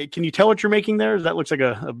can you tell what you're making there? That looks like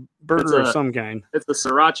a burger of some kind. It's a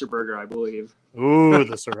sriracha burger, I believe. Ooh,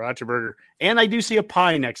 the sriracha burger. And I do see a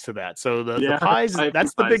pie next to that. So the pies,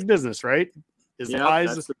 that's the big business, right? That's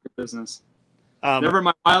the big business. Never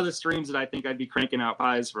my wildest dreams that I think I'd be cranking out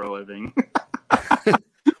pies for a living.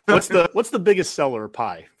 What's the biggest seller of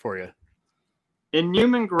pie for you? In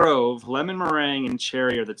Newman Grove, lemon meringue and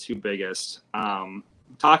cherry are the two biggest.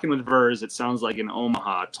 Talking with Vers, it sounds like in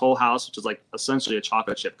Omaha, Toll House, which is like essentially a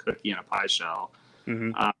chocolate chip cookie in a pie shell,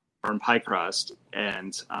 or in pie crust,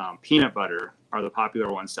 and peanut butter are the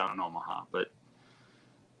popular ones down in Omaha. But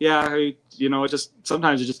yeah,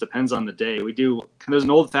 sometimes it just depends on the day. There's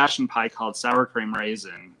an old fashioned pie called sour cream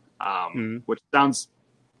raisin, which sounds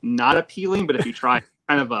not appealing, but if you try,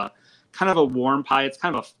 kind of a warm pie. It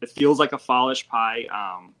feels like a fallish pie.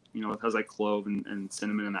 It has like clove and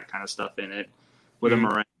cinnamon and that kind of stuff in it, with a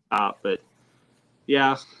meringue top. But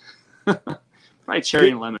yeah, probably cherry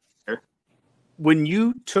and lemon there. When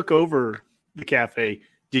you took over the cafe,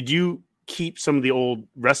 did you keep some of the old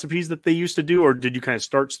recipes that they used to do, or did you kind of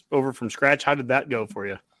start over from scratch? How did that go for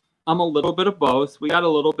you? A little bit of both. We got a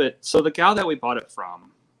little bit. So the gal that we bought it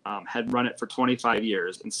from had run it for 25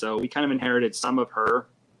 years. And so we kind of inherited some of her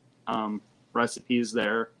recipes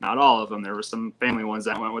there. Not all of them. There were some family ones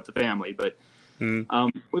that went with the family, but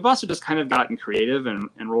we've also just kind of gotten creative and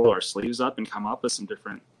rolled our sleeves up and come up with some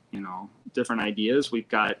different ideas. We've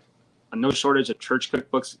got no shortage of church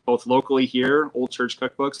cookbooks, both locally here, old church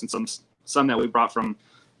cookbooks, and some that we brought from,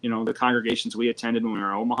 the congregations we attended when we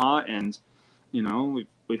were in Omaha. And,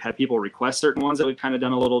 we've had people request certain ones that we've kind of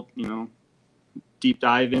done a little, deep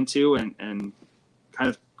dive into and kind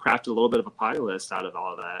of crafted a little bit of a pie list out of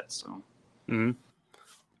all of that. So,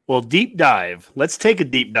 Well, deep dive. Let's take a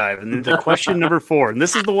deep dive. And then to question number 4. And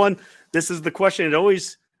this is the question.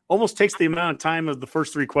 It almost takes the amount of time of the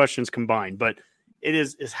first 3 questions combined, but it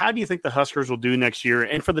is how do you think the Huskers will do next year?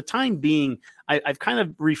 And for the time being, I've kind of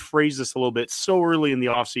rephrased this a little bit. So early in the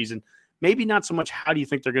offseason, maybe not so much how do you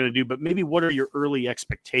think they're going to do, but maybe what are your early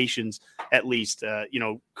expectations at least?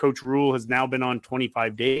 Coach Rule has now been on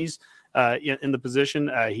 25 days in the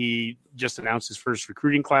position. He just announced his first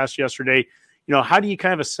recruiting class yesterday. How do you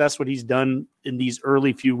kind of assess what he's done in these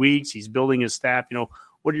early few weeks? He's building his staff.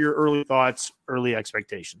 What are your early thoughts, early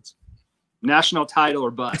expectations? National title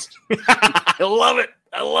or bust. I love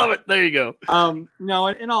it. There you go. No,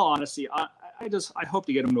 in all honesty, I hope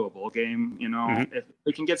to get them to a bowl game. If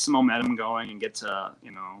we can get some momentum going and get to,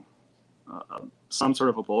 some sort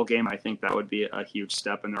of a bowl game, I think that would be a huge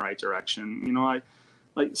step in the right direction. I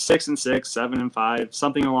like 6-6, 7-5,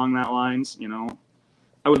 something along that lines.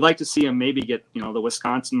 I would like to see them maybe get, the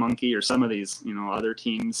Wisconsin Monkey or some of these, other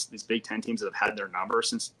teams, these Big Ten teams that have had their number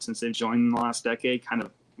since they've joined in the last decade, kind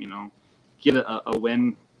of, get a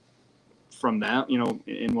win from them,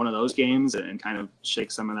 in one of those games and kind of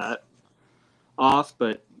shake some of that off.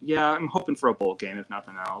 But yeah, I'm hoping for a bowl game, if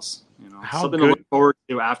nothing else, something to look forward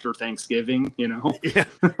to after Thanksgiving, Yeah.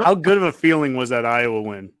 How good of a feeling was that Iowa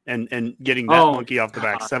win and getting that monkey off the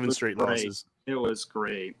back, 7 straight losses? It was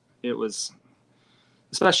great. It was,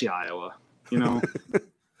 especially Iowa, Well,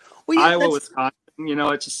 yeah, Iowa, Wisconsin,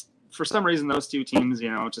 it just, for some reason, those two teams,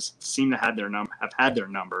 just seem to have had their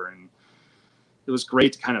number. And it was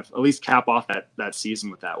great to kind of at least cap off that season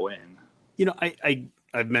with that win.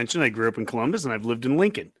 I've mentioned I grew up in Columbus and I've lived in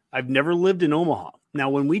Lincoln. I've never lived in Omaha. Now,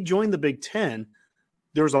 when we joined the Big Ten,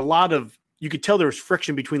 there was a lot of, you could tell there was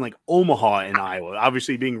friction between like Omaha and Iowa,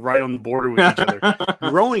 obviously being right on the border with each other.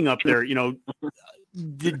 Growing up there,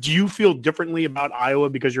 did you feel differently about Iowa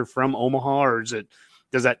because you're from Omaha, or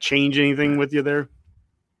does that change anything with you there?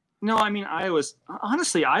 No, I mean, Iowa's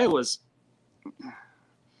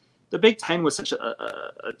the Big Ten was such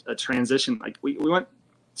a transition. Like we went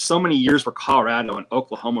so many years where Colorado and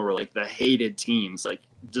Oklahoma were like the hated teams, like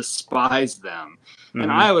despised them. And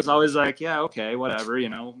I was always like, yeah, okay, whatever,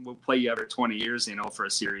 we'll play you every 20 years, for a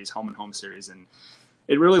series, home and home series. And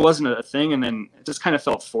it really wasn't a thing. And then it just kind of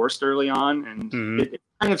felt forced early on. And it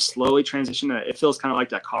kind of slowly transitioned. It feels kind of like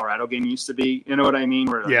that Colorado game used to be, you know what I mean?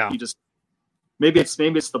 Where you just maybe it's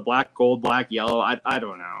the black, gold, black, yellow. I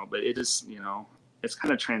don't know, but it just, it's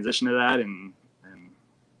kind of transitioned to that. And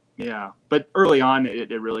yeah, but early on, it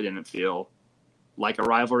really didn't feel like a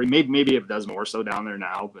rivalry. Maybe it does more so down there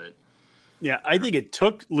now, but. Yeah, I think it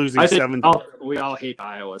took losing 7. We all hate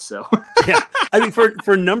Iowa, so. Yeah, I mean, for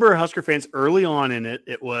a number of Husker fans early on in it,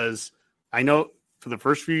 it was, I know for the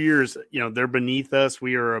first few years, they're beneath us.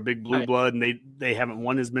 We are a big blue blood, and they haven't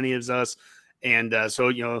won as many as us. And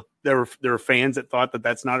so, there were fans that thought that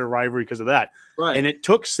that's not a rivalry because of that. Right. And it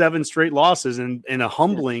took 7 straight losses and a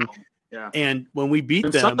humbling. Yeah. And when we beat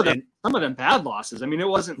them, some of them bad losses. I mean, it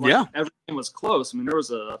wasn't like everything was close. I mean, there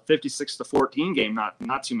was a 56-14 game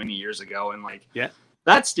not too many years ago, and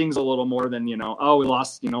that stings a little more than we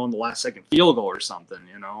lost in the last second field goal or something.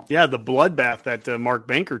 Yeah, the bloodbath that Mark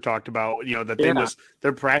Banker talked about. That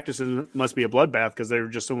their practices must be a bloodbath because they were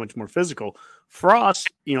just so much more physical. Frost,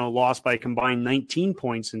 lost by a combined 19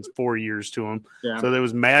 points in 4 years to them. Yeah. So there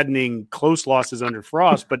was maddening close losses under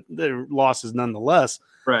Frost, but they're losses nonetheless.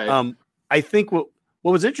 Right. I think what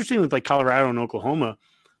was interesting with Colorado and Oklahoma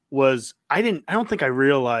was I don't think I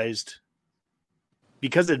realized,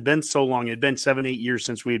 because it had been so long, it had been 7-8 years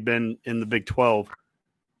since we had been in the Big 12.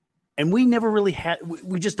 And we never really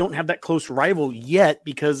we just don't have that close rival yet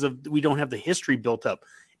because we don't have the history built up.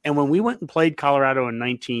 And when we went and played Colorado in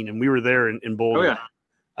 19 and we were there in Boulder,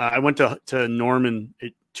 I went to Norman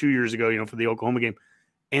 2 years ago, for the Oklahoma game,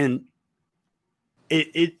 and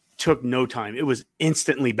it took no time. It was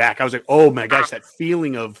instantly back. I was like, oh my gosh, that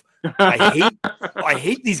feeling of I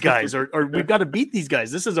hate these guys, or we've got to beat these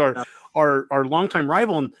guys. This is our longtime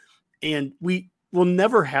rival, and we will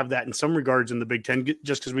never have that in some regards in the Big Ten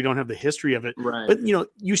just because we don't have the history of it. Right. But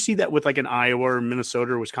you see that with an Iowa or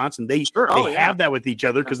Minnesota or Wisconsin. They have that with each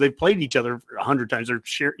other because they've played each other 100 times. They're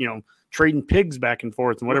trading pigs back and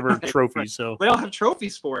forth and whatever trophies. So they all have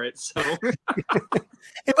trophies for it. So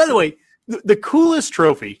and by the way, the coolest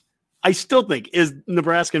trophy, I still think, is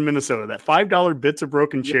Nebraska and Minnesota, that $5 bits of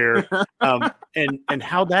broken chair, and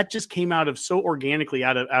how that just came out of so organically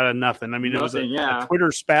out of nothing. I mean, it was a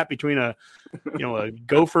Twitter spat between a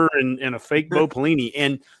gopher and a fake Bo Pelini,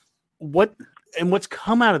 and what's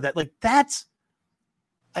come out of that, that's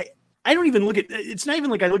I don't even look at it's not even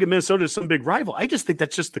like I look at Minnesota as some big rival. I just think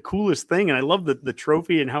that's just the coolest thing, and I love the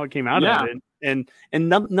trophy and how it came out of it, and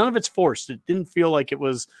none of it's forced. It didn't feel like it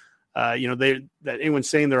was. That anyone's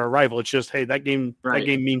saying they're a rival. It's just, hey, that game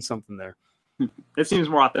means something there. It seems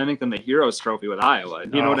more authentic than the Heroes Trophy with Iowa.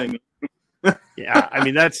 You know what I mean? Yeah, I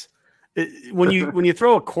mean that's when you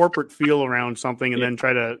throw a corporate feel around something and then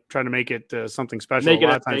try to make it something special. A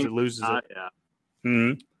lot of times it loses it. Yeah.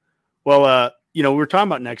 Mm-hmm. Well, we're talking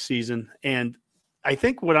about next season, and I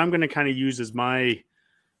think what I'm going to kind of use as my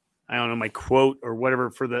quote or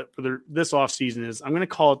whatever for this off season is I'm going to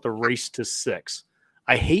call it the race to 6.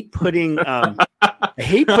 I hate putting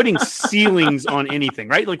ceilings on anything,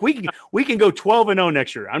 right? Like we can go 12-0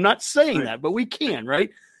 next year. I'm not saying that, but we can, right?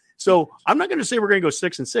 So I'm not going to say we're going to go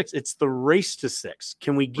 6-6. It's the race to 6.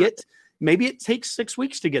 Can we get? Maybe it takes 6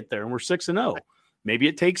 weeks to get there, and we're 6-0.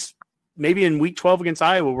 Maybe in week 12 against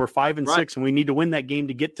Iowa we're 5-6, and we need to win that game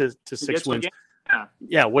to get to 6 wins.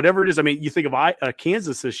 Yeah, whatever it is. I mean, you think of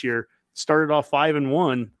Kansas this year started off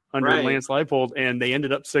 5-1. Under Lance Leipold, and they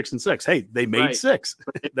ended up 6-6. Hey, they made 6.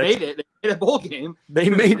 They made it. They made a bowl game. They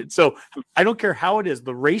made it. So I don't care how it is.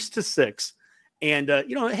 The race to 6, and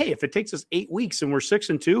hey, if it takes us 8 weeks and we're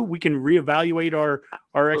 6-2, we can reevaluate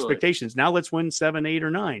our expectations. Now let's win 7, 8,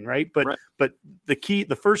 or 9, right? But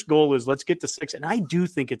the first goal is let's get to 6, and I do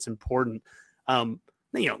think it's important.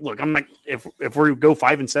 Look, I'm not if we go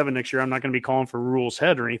 5-7 next year, I'm not going to be calling for Rule's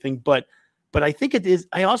head or anything, but I think it is.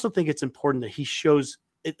 I also think it's important that he shows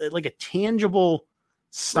like a tangible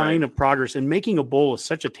sign of progress, and making a bowl is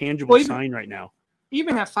such a tangible sign right now.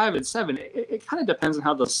 Even at 5-7, it kind of depends on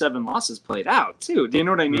how those 7 losses played out too. Do you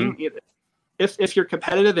know what I mean? Mm-hmm. If you're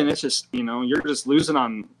competitive and it's just, you're just losing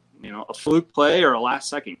on, a fluke play or a last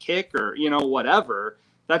second kick or, whatever,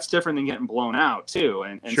 that's different than getting blown out too.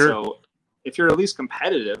 And so if you're at least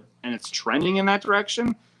competitive and it's trending in that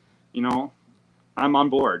direction, I'm on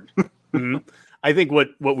board. Mm-hmm. I think what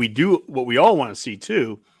we all want to see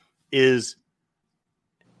too, is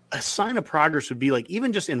a sign of progress would be like,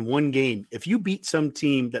 even just in one game, if you beat some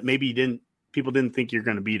team that maybe people didn't think you're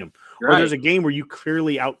going to beat them, or there's a game where you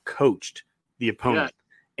clearly outcoached the opponent,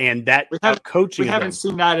 and that outcoaching. We haven't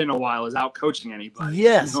seen that in a while. Is outcoaching anybody?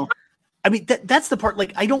 Yes. I mean, that's the part.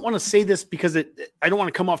 Like, I don't want to say this because I don't want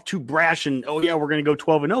to come off too brash and we're going to go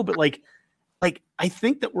 12-0, but like I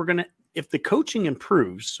think that we're going to, if the coaching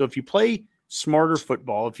improves. So if you play smarter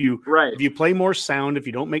football, if you play more sound, if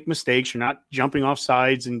you don't make mistakes, you're not jumping off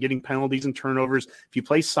sides and getting penalties and turnovers, if you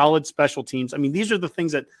play solid special teams, I mean, these are the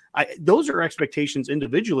things that those are expectations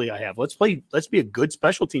individually I have. Let's be a good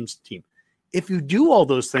special teams team. If you do all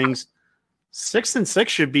those things, 6-6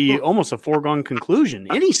 should be almost a foregone conclusion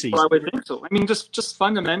any season. Well, I would think so. I mean, just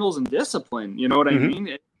fundamentals and discipline. You know what I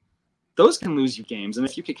mean? Those can lose you games, and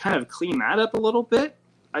if you could kind of clean that up a little bit,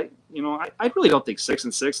 I really don't think 6-6,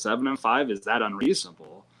 7-5 is that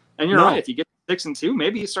unreasonable. And you're right. If you get 6-2,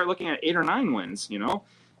 maybe you start looking at 8 or 9 wins. You know,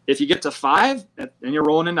 if you get to 5 and you're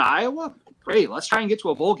rolling into Iowa, great. Let's try and get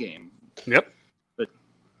to a bowl game. Yep. But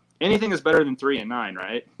anything is better than 3 and 9,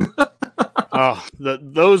 right?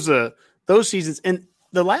 Those seasons and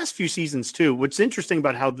the last few seasons too. What's interesting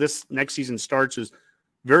about how this next season starts is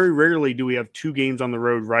very rarely do we have 2 games on the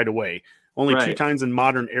road right away. Only 2 times in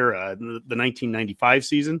modern era. The 1995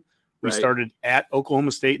 season, we started at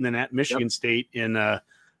Oklahoma State and then at Michigan State in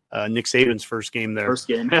Nick Saban's first game there.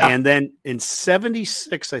 And then in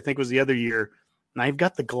 76, I think was the other year. And I've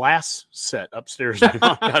got the glass set upstairs. My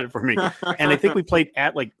mom got it for me. And I think we played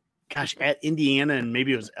at Indiana and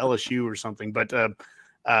maybe it was LSU or something. But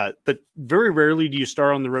very rarely do you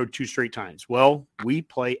start on the road 2 straight times. Well, we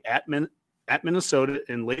play at Minnesota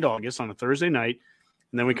in late August on a Thursday night,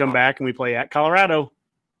 and then we come back and we play at Colorado.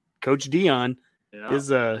 Coach Dion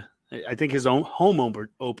is I think his own home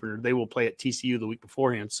opener. They will play at TCU the week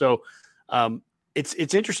beforehand. So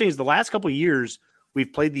it's interesting. Is the last couple of years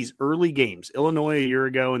we've played these early games. Illinois a year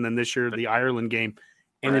ago, and then this year the Ireland game,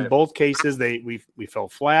 and in both cases we fell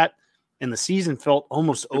flat. And the season felt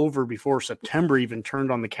almost over before September even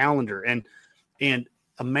turned on the calendar. And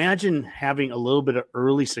imagine having a little bit of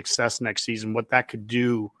early success next season, what that could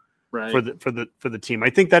do for the team. I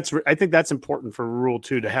think that's important for Rule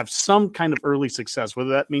 2 to have some kind of early success,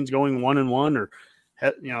 whether that means going 1-1 or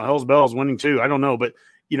Hell's Bells winning 2. I don't know, but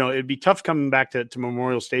it'd be tough coming back to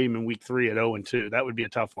Memorial Stadium in week 3 at 0-2. That would be a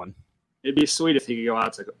tough one. It'd be sweet if he could go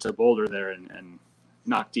out to Boulder there and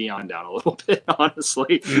knock Dion down a little bit,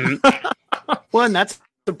 honestly. Well, and that's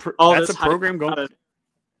a program going,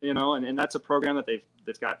 and that's a program that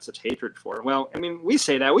they've got such hatred for. Well, I mean, we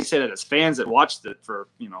say that as fans that watched it for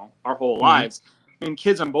our whole lives. I mean,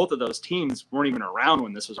 kids on both of those teams weren't even around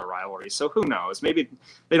when this was a rivalry, so who knows? Maybe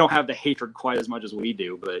they don't have the hatred quite as much as we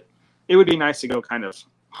do, but it would be nice to go kind of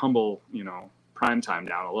humble, primetime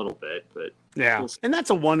down a little bit. But yeah, and that's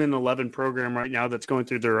a 1-11 program right now that's going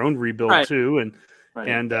through their own rebuild too, and. Right.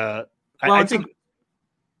 And I think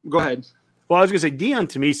go ahead. Well, I was going to say Dion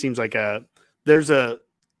to me seems like there's a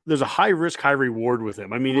high risk, high reward with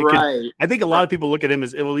him. I mean, I think a lot of people look at him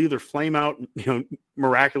as it will either flame out,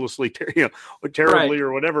 miraculously, terribly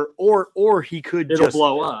or whatever, or he could just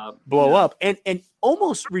blow up. And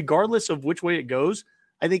almost regardless of which way it goes,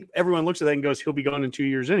 I think everyone looks at that and goes, he'll be gone in 2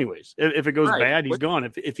 years anyways. If it goes bad, he's gone.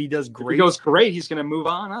 If he does great, he's going to move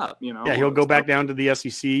on up. Yeah, he'll go back down to the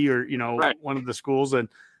SEC or one of the schools,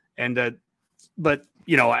 but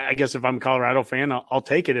I guess if I'm a Colorado fan, I'll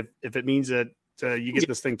take it if it means that you get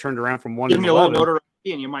this thing turned around from 1 to 11. Give me a little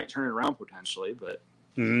notoriety, and you might turn it around potentially, but.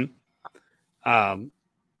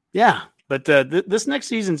 Yeah, but this next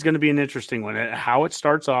season is going to be an interesting one. How it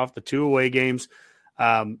starts off, the 2 away games.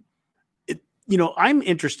 I'm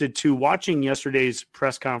interested too, watching yesterday's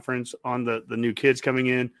press conference on the new kids coming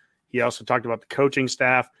in. He also talked about the coaching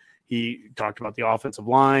staff. He talked about the offensive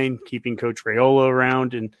line, keeping Coach Raiola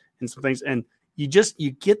around and some things. And you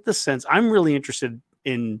get the sense, I'm really interested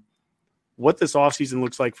in what this offseason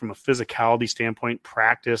looks like from a physicality standpoint,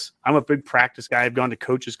 practice. I'm a big practice guy. I've gone to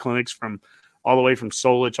coaches clinics from all the way from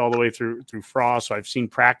Solich all the way through Frost. So I've seen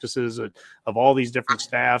practices of all these different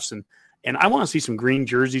staffs, and I want to see some green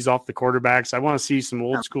jerseys off the quarterbacks. I want to see some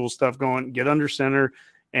old school stuff going, get under center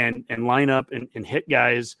and line up and hit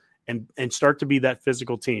guys and start to be that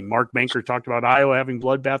physical team. Mark Banker talked about Iowa having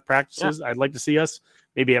bloodbath practices. Yeah. I'd like to see us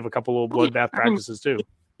maybe have a couple of bloodbath practices too.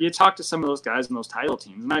 You talk to some of those guys in those title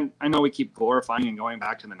teams, and I know we keep glorifying and going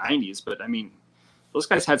back to the 90s, but I mean, those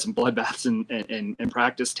guys had some bloodbaths in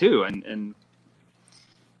practice too. And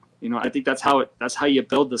I think that's how you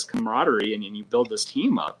build this camaraderie and you build this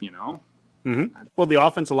team up, Mm-hmm. Well, the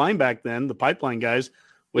offensive line back then, the pipeline guys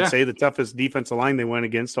would say the toughest defensive line they went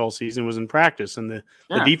against all season was in practice. And the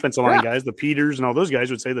defensive line guys, the Peters and all those guys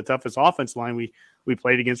would say the toughest offensive line we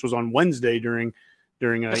played against was on Wednesday during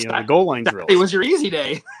the goal line drills. It was your easy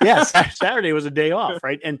day. Saturday was a day off,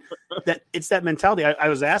 right? And that it's that mentality. I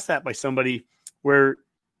was asked that by somebody where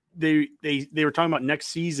they were talking about next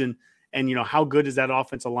season and, how good is that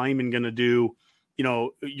offensive lineman going to do?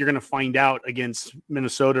 You're going to find out against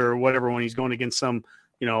Minnesota or whatever when he's going against some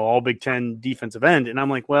all Big Ten defensive end. And I'm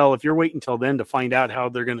like, well, if you're waiting until then to find out how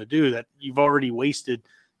they're going to do that, you've already wasted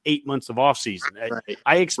 8 months of off season. Right.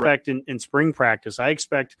 I expect in spring practice, I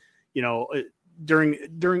expect,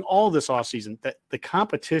 during all this off season that the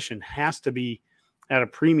competition has to be at a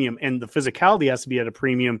premium and the physicality has to be at a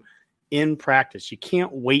premium in practice. You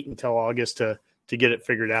can't wait until August to get it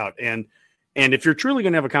figured out. And if you're truly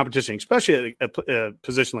going to have a competition, especially at a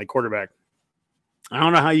position like quarterback, I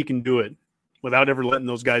don't know how you can do it without ever letting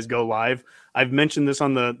those guys go live. I've mentioned this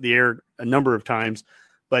on the air a number of times,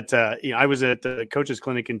 but I was at the coaches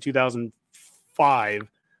clinic in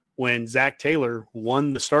 2005 when Zach Taylor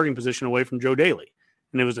won the starting position away from Joe Daly.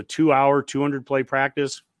 And it was a 2-hour, 200-play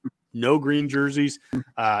practice, no green jerseys.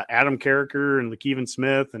 Adam Carricker and LaKeven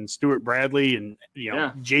Smith and Stuart Bradley and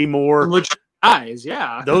Jay Moore. Legit guys,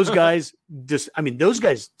 yeah. Those guys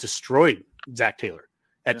destroyed Zach Taylor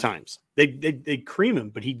at times. They'd cream him,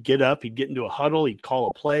 but he'd get up, he'd get into a huddle, he'd call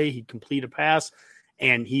a play, he'd complete a pass,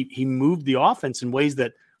 and he moved the offense in ways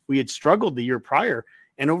that we had struggled the year prior.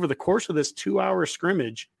 And over the course of this 2-hour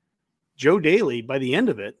scrimmage, Joe Daly, by the end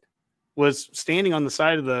of it, was standing on the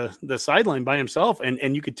side of the sideline by himself,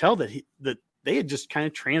 and you could tell that they had just kind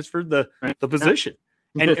of transferred the position,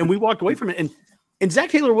 and we walked away from it. And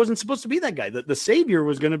Zach Taylor wasn't supposed to be that guy. The savior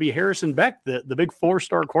was going to be Harrison Beck, the big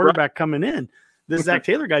 4-star quarterback coming in. This Zach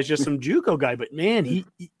Taylor guy is just some JUCO guy, but man,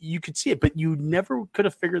 you could see it. But you never could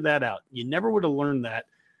have figured that out. You never would have learned that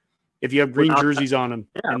if you have green jerseys on them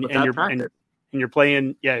and you're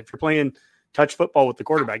playing. Yeah, if you're playing touch football with the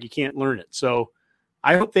quarterback, you can't learn it. So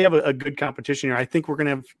I hope they have a good competition here. I think we're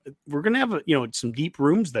gonna have some deep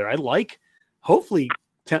rooms there. Hopefully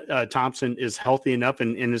Thompson is healthy enough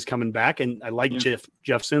and is coming back, and I like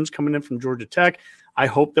Jeff Sims coming in from Georgia Tech. I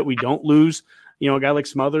hope that we don't lose a guy like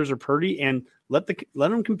Smothers or Purdy, and let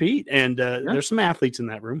them compete. And there's some athletes in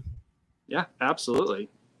that room. Yeah, absolutely.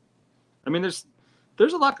 I mean, there's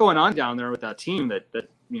a lot going on down there with that team that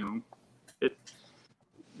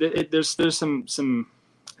there's some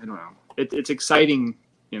I don't know. It's exciting,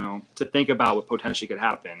 to think about what potentially could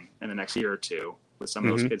happen in the next year or two with some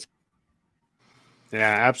of those kids.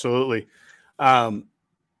 Yeah, absolutely. I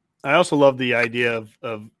also love the idea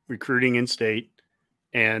of recruiting in state,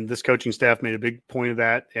 and this coaching staff made a big point of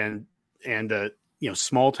that. And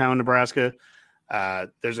small town Nebraska.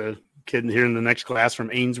 There's a kid here in the next class from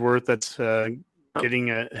Ainsworth that's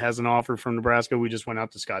has an offer from Nebraska. We just went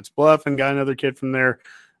out to Scotts Bluff and got another kid from there.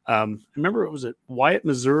 I remember it was at Wyatt,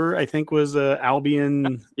 Missouri, I think was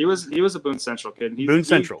Albion. He was a Boone Central kid. Boone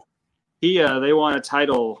Central. They won a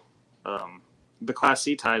title, the Class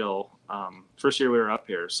C title, first year we were up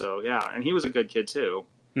here. So yeah, and he was a good kid too.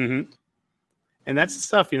 Mm-hmm. And that's the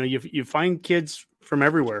stuff, you find kids from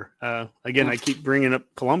everywhere. Again, I keep bringing up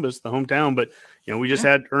Columbus, the hometown, but we just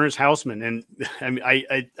had Ernest Hausman, and I mean,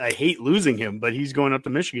 I hate losing him, but he's going up to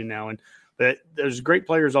Michigan now, but there's great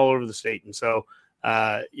players all over the state, and so.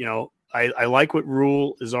 I like what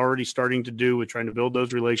Rule is already starting to do with trying to build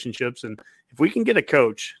those relationships. And if we can get a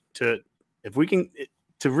coach to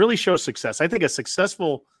really show success, I think a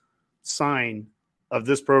successful sign of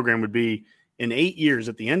this program would be in 8 years,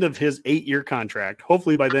 at the end of his 8-year contract,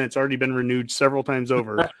 hopefully by then it's already been renewed several times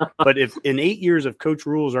over. But if in 8 years of Coach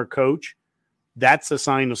Rule is our coach, that's a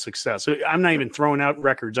sign of success. So I'm not even throwing out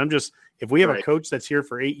records. I'm just, if we have a coach that's here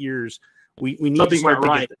for 8 years, we need to start to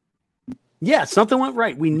get it. Yeah, something went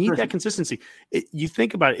right. We need that consistency. You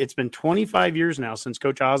think about it. It's been 25 years now since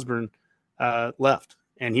Coach Osborne left,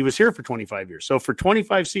 and he was here for 25 years. So for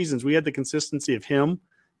 25 seasons, we had the consistency of him.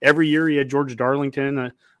 Every year he had George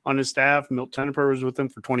Darlington on his staff. Milt Tenneper was with him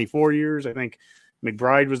for 24 years. I think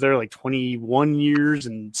McBride was there like 21 years,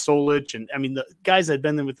 and Solich. And I mean, the guys had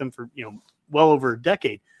been there with them for, well over a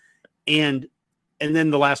decade. And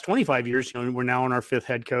then the last 25 years, we're now on our 5th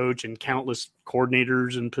head coach and countless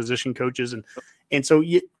coordinators and position coaches. And so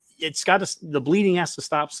the bleeding has to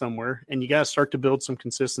stop somewhere, and you got to start to build some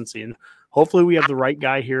consistency. And hopefully we have the right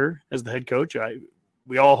guy here as the head coach.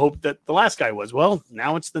 We all hope that the last guy was. Well,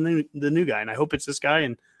 now it's the new guy, and I hope it's this guy,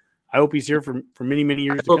 and I hope he's here for many, many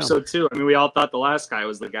years. I hope so too. I mean, we all thought the last guy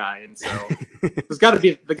was the guy, and so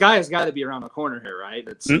the guy has got to be around the corner here, right?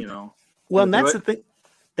 It's Well, and that's the thing.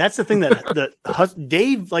 That's the thing that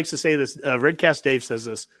Dave likes to say this. Redcast Dave says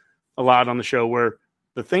this a lot on the show, where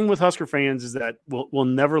the thing with Husker fans is that we'll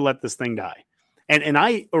never let this thing die. And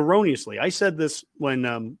I erroneously, I said this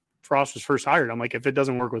when Frost was first hired. I'm like, if it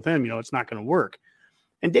doesn't work with him, it's not going to work.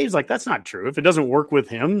 And Dave's like, that's not true. If it doesn't work with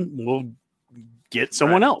him, we'll get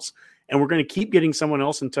someone else. And we're going to keep getting someone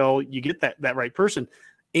else until you get that right person.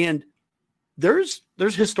 And there's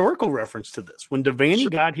historical reference to this. When Devaney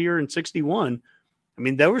got here in 61, I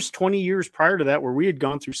mean, there was 20 years prior to that where we had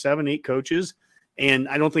gone through 7, 8 coaches. And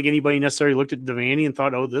I don't think anybody necessarily looked at Devaney and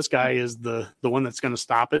thought, oh, this guy is the one that's going to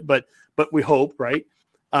stop it. But we hope, right?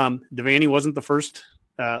 Devaney wasn't the first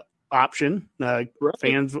option. Right.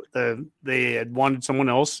 Fans, they had wanted someone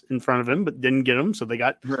else in front of him, but didn't get him. So they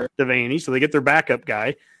got Devaney. So they get their backup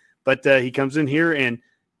guy. But he comes in here and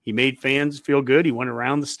he made fans feel good. He went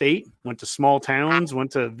around the state, went to small towns,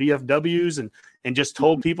 went to VFWs, and just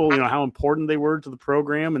told people, how important they were to the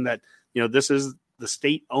program, and that, this is the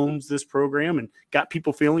state owns this program, and got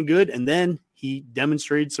people feeling good. And then he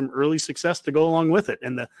demonstrated some early success to go along with it.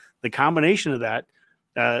 And the combination of that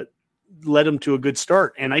led him to a good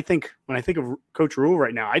start. And I think when I think of Coach Rule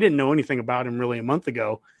right now, I didn't know anything about him really a month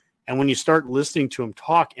ago. And when you start listening to him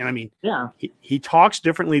talk, and I mean, he talks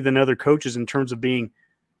differently than other coaches in terms of being,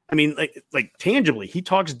 I mean, like tangibly, he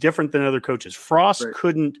talks different than other coaches. Frost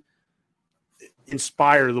couldn't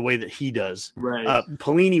inspire the way that he does. Right.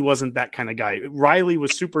 Pelini wasn't that kind of guy. Riley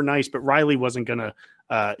was super nice, but Riley wasn't going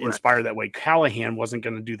to inspire that way. Callahan wasn't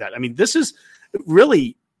going to do that. I mean, this is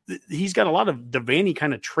really, he's got a lot of Devaney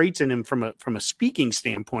kind of traits in him from a speaking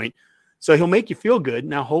standpoint. So he'll make you feel good.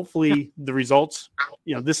 Now, hopefully the results,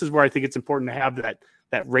 this is where I think it's important to have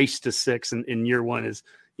that race to 6 in year one is,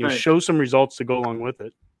 show some results to go along with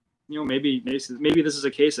it. Maybe this is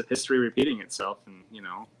a case of history repeating itself, and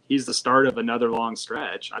he's the start of another long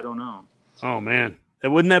stretch. I don't know. Oh man,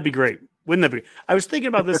 wouldn't that be great? Wouldn't that be? I was thinking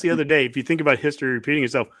about this the other day. If you think about history repeating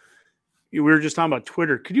itself, we were just talking about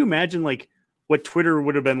Twitter. Could you imagine what Twitter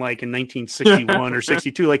would have been like in 1961 or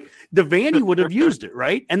 62? Like Devaney would have used it,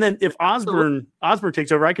 right? And then if Osborne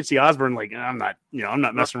takes over, I could see Osborne like, I'm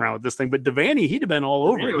not messing around with this thing. But Devaney, he'd have been all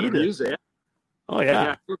over it. He'd use it. Oh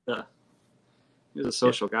yeah. He's a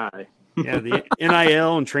social guy. Yeah, the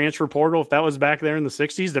NIL and transfer portal, if that was back there in the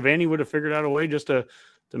 60s, Devaney would have figured out a way just to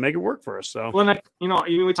make it work for us. So, well,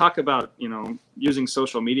 we talk about, using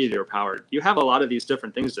social media to your power. You have a lot of these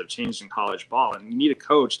different things that have changed in college ball, and you need a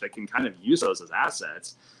coach that can kind of use those as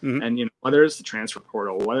assets. Mm-hmm. And, whether it's the transfer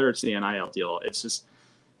portal, whether it's the NIL deal, it's just,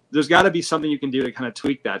 there's got to be something you can do to kind of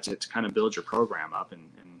tweak that to kind of build your program up. And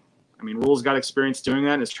I mean, Rule's got experience doing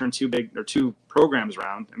that, and has turned two programs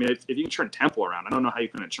around. I mean, if you can turn Temple around, I don't know how you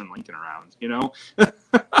can turn Lincoln around.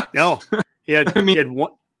 No, they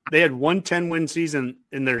had one 10-win season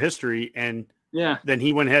in their history, and then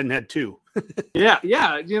he went ahead and had 2. yeah,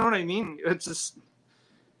 you know what I mean. It's just,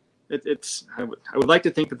 I would like to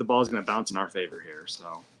think that the ball is going to bounce in our favor here.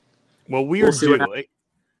 So, well, we'll due.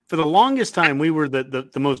 For the longest time, we were the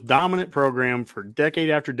most dominant program for decade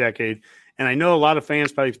after decade, and I know a lot of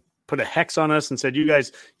fans probably put a hex on us and said, you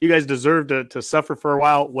guys deserve to suffer for a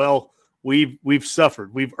while. Well, we've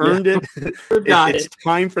suffered. We've earned it. It's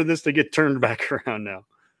time for this to get turned back around now.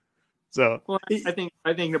 So I think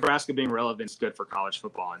Nebraska being relevant is good for college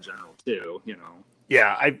football in general too,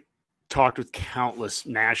 Yeah, I've talked with countless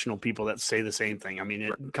national people that say the same thing. I mean,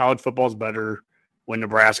 college football is better when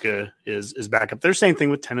Nebraska is back up there. Same thing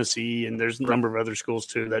with Tennessee, and there's a number of other schools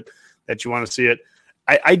too that you want to see it.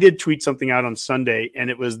 I did tweet something out on Sunday, and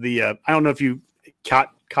it was the I don't know if you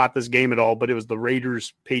caught this game at all, but it was the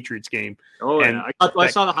Raiders-Patriots game. Oh, and I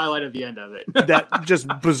saw the highlight of the end of it. That just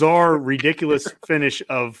bizarre, ridiculous finish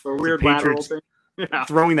of the Patriots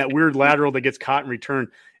throwing that weird lateral that gets caught in return.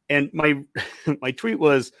 And my tweet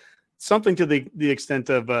was something to the extent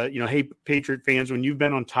of, hey, Patriot fans, when you've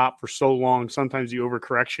been on top for so long, sometimes the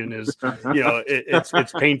overcorrection is,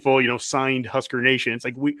 it's painful, signed Husker Nation. It's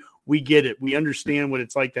like, we get it. We understand what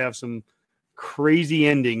it's like to have some crazy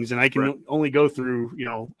endings. And I can only go through,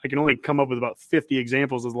 I can only come up with about 50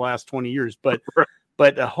 examples of the last 20 years, but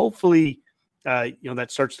hopefully, that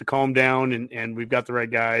starts to calm down and we've got the right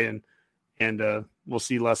guy and we'll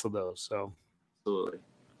see less of those. So. Absolutely.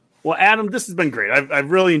 Well, Adam, this has been great.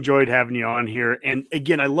 I've really enjoyed having you on here. And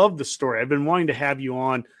again, I love the story. I've been wanting to have you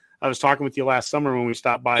on. I was talking with you last summer when we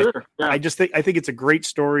stopped by. Sure, yeah. I think it's a great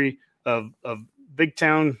story of big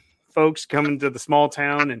town folks coming to the small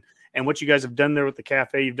town and what you guys have done there with the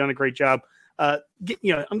cafe. You've done a great job. I'm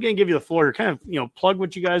going to give you the floor to kind of, plug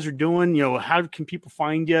what you guys are doing. How can people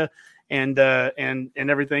find you and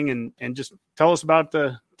everything, and just tell us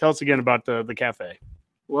again about the cafe.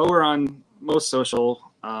 Well, we're on most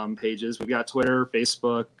social pages. We've got Twitter,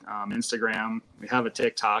 Facebook, Instagram. We have a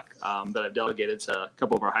TikTok that I've delegated to a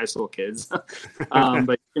couple of our high school kids. But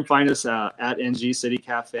you can find us at NG City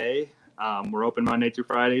Cafe. We're open Monday through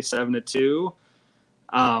Friday, 7 to 2.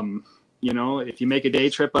 If you make a day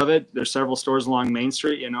trip of it, there's several stores along Main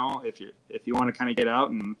Street. If you want to kind of get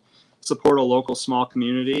out and support a local small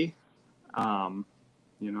community,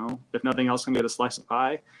 if nothing else, can get a slice of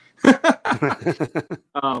pie.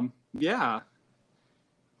 Yeah.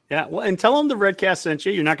 Yeah, well, and tell them the Redcast sent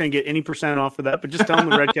you. You're not going to get any % off of that, but just tell them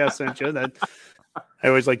the Redcast sent you. That I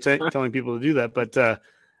always like telling people to do that. But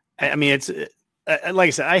I mean, it's like I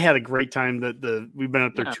said, I had a great time. We've been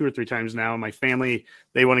up there 2 or 3 times now. My family,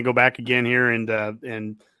 they want to go back again here,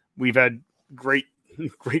 and we've had great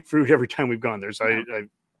food every time we've gone there. So I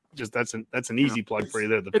just that's an easy plug for you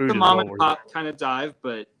there. The food it's a is mom well and worth pop it. kind of dive,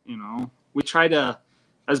 but we try to,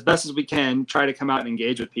 as best as we can, try to come out and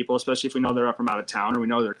engage with people, especially if we know they're from out of town or we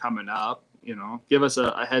know they're coming up. Give us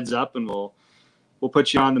a heads up, and we'll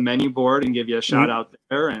put you on the menu board and give you a shout out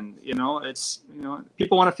there. And it's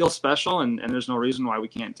people want to feel special, and there's no reason why we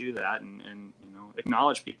can't do that. And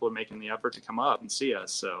acknowledge people are making the effort to come up and see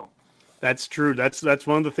us. So that's true. That's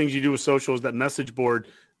one of the things you do with social is that message board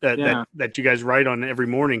that you guys write on every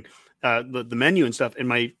morning. The menu and stuff. And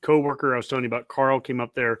my coworker I was telling you about, Carl, came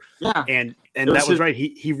up there, and that was right.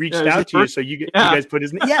 He reached out to you, so you guys put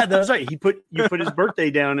his that was right. You put his birthday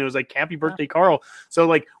down. And it was like, happy birthday, Carl. So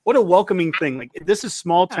like, what a welcoming thing. Like, this is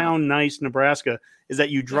small town, nice Nebraska. Is that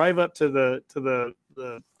you drive up to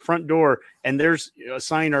the front door and there's a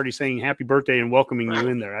sign already saying happy birthday and welcoming you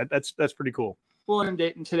in there. That's pretty cool. Well, in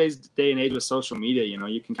today's day and age with social media,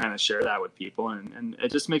 you can kind of share that with people, and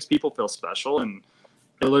it just makes people feel special. And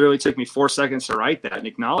it literally took me 4 seconds to write that and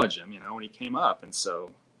acknowledge him, when he came up. And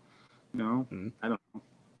so, I don't know,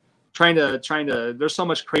 trying to, there's so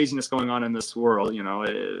much craziness going on in this world,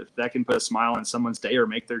 if that can put a smile on someone's day or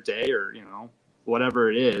make their day or,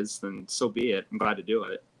 whatever it is, then so be it. I'm glad to do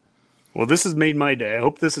it. Well, this has made my day. I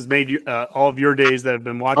hope this has made you, all of your days that have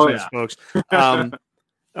been watching this, folks.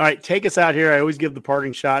 All right, take us out here. I always give the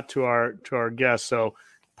parting shot to our guests. So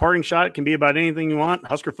parting shot can be about anything you want,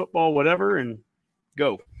 Husker football, whatever, and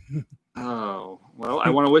go. Oh, well, I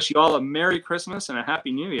want to wish you all a Merry Christmas and a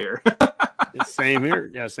Happy New Year. Same here.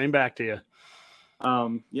 Yeah, same back to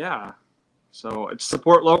you. Yeah. So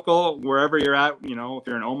support local wherever you're at, if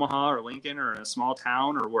you're in Omaha or Lincoln or in a small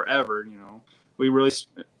town or wherever, we really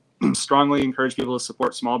strongly encourage people to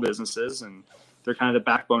support small businesses, and they're kind of the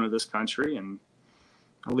backbone of this country, and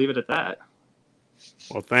I'll leave it at that.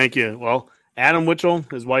 Well, thank you. Well, Adam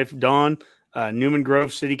Witchell, his wife, Dawn, Newman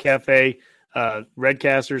Grove City Cafe,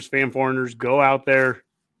 Redcasters, Fan Foreigners, go out there.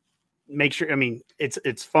 Make sure,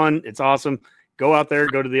 it's fun. It's awesome. Go out there,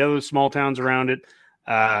 go to the other small towns around it.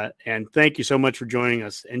 And thank you so much for joining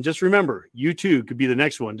us. And just remember, you too could be the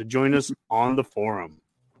next one to join us on the forum.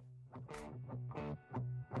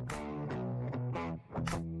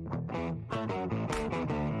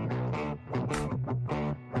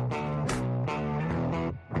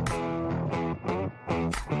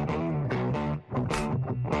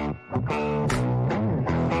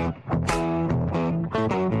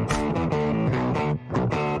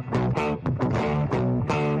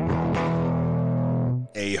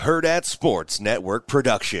 A Herd at Sports Network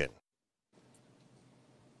production.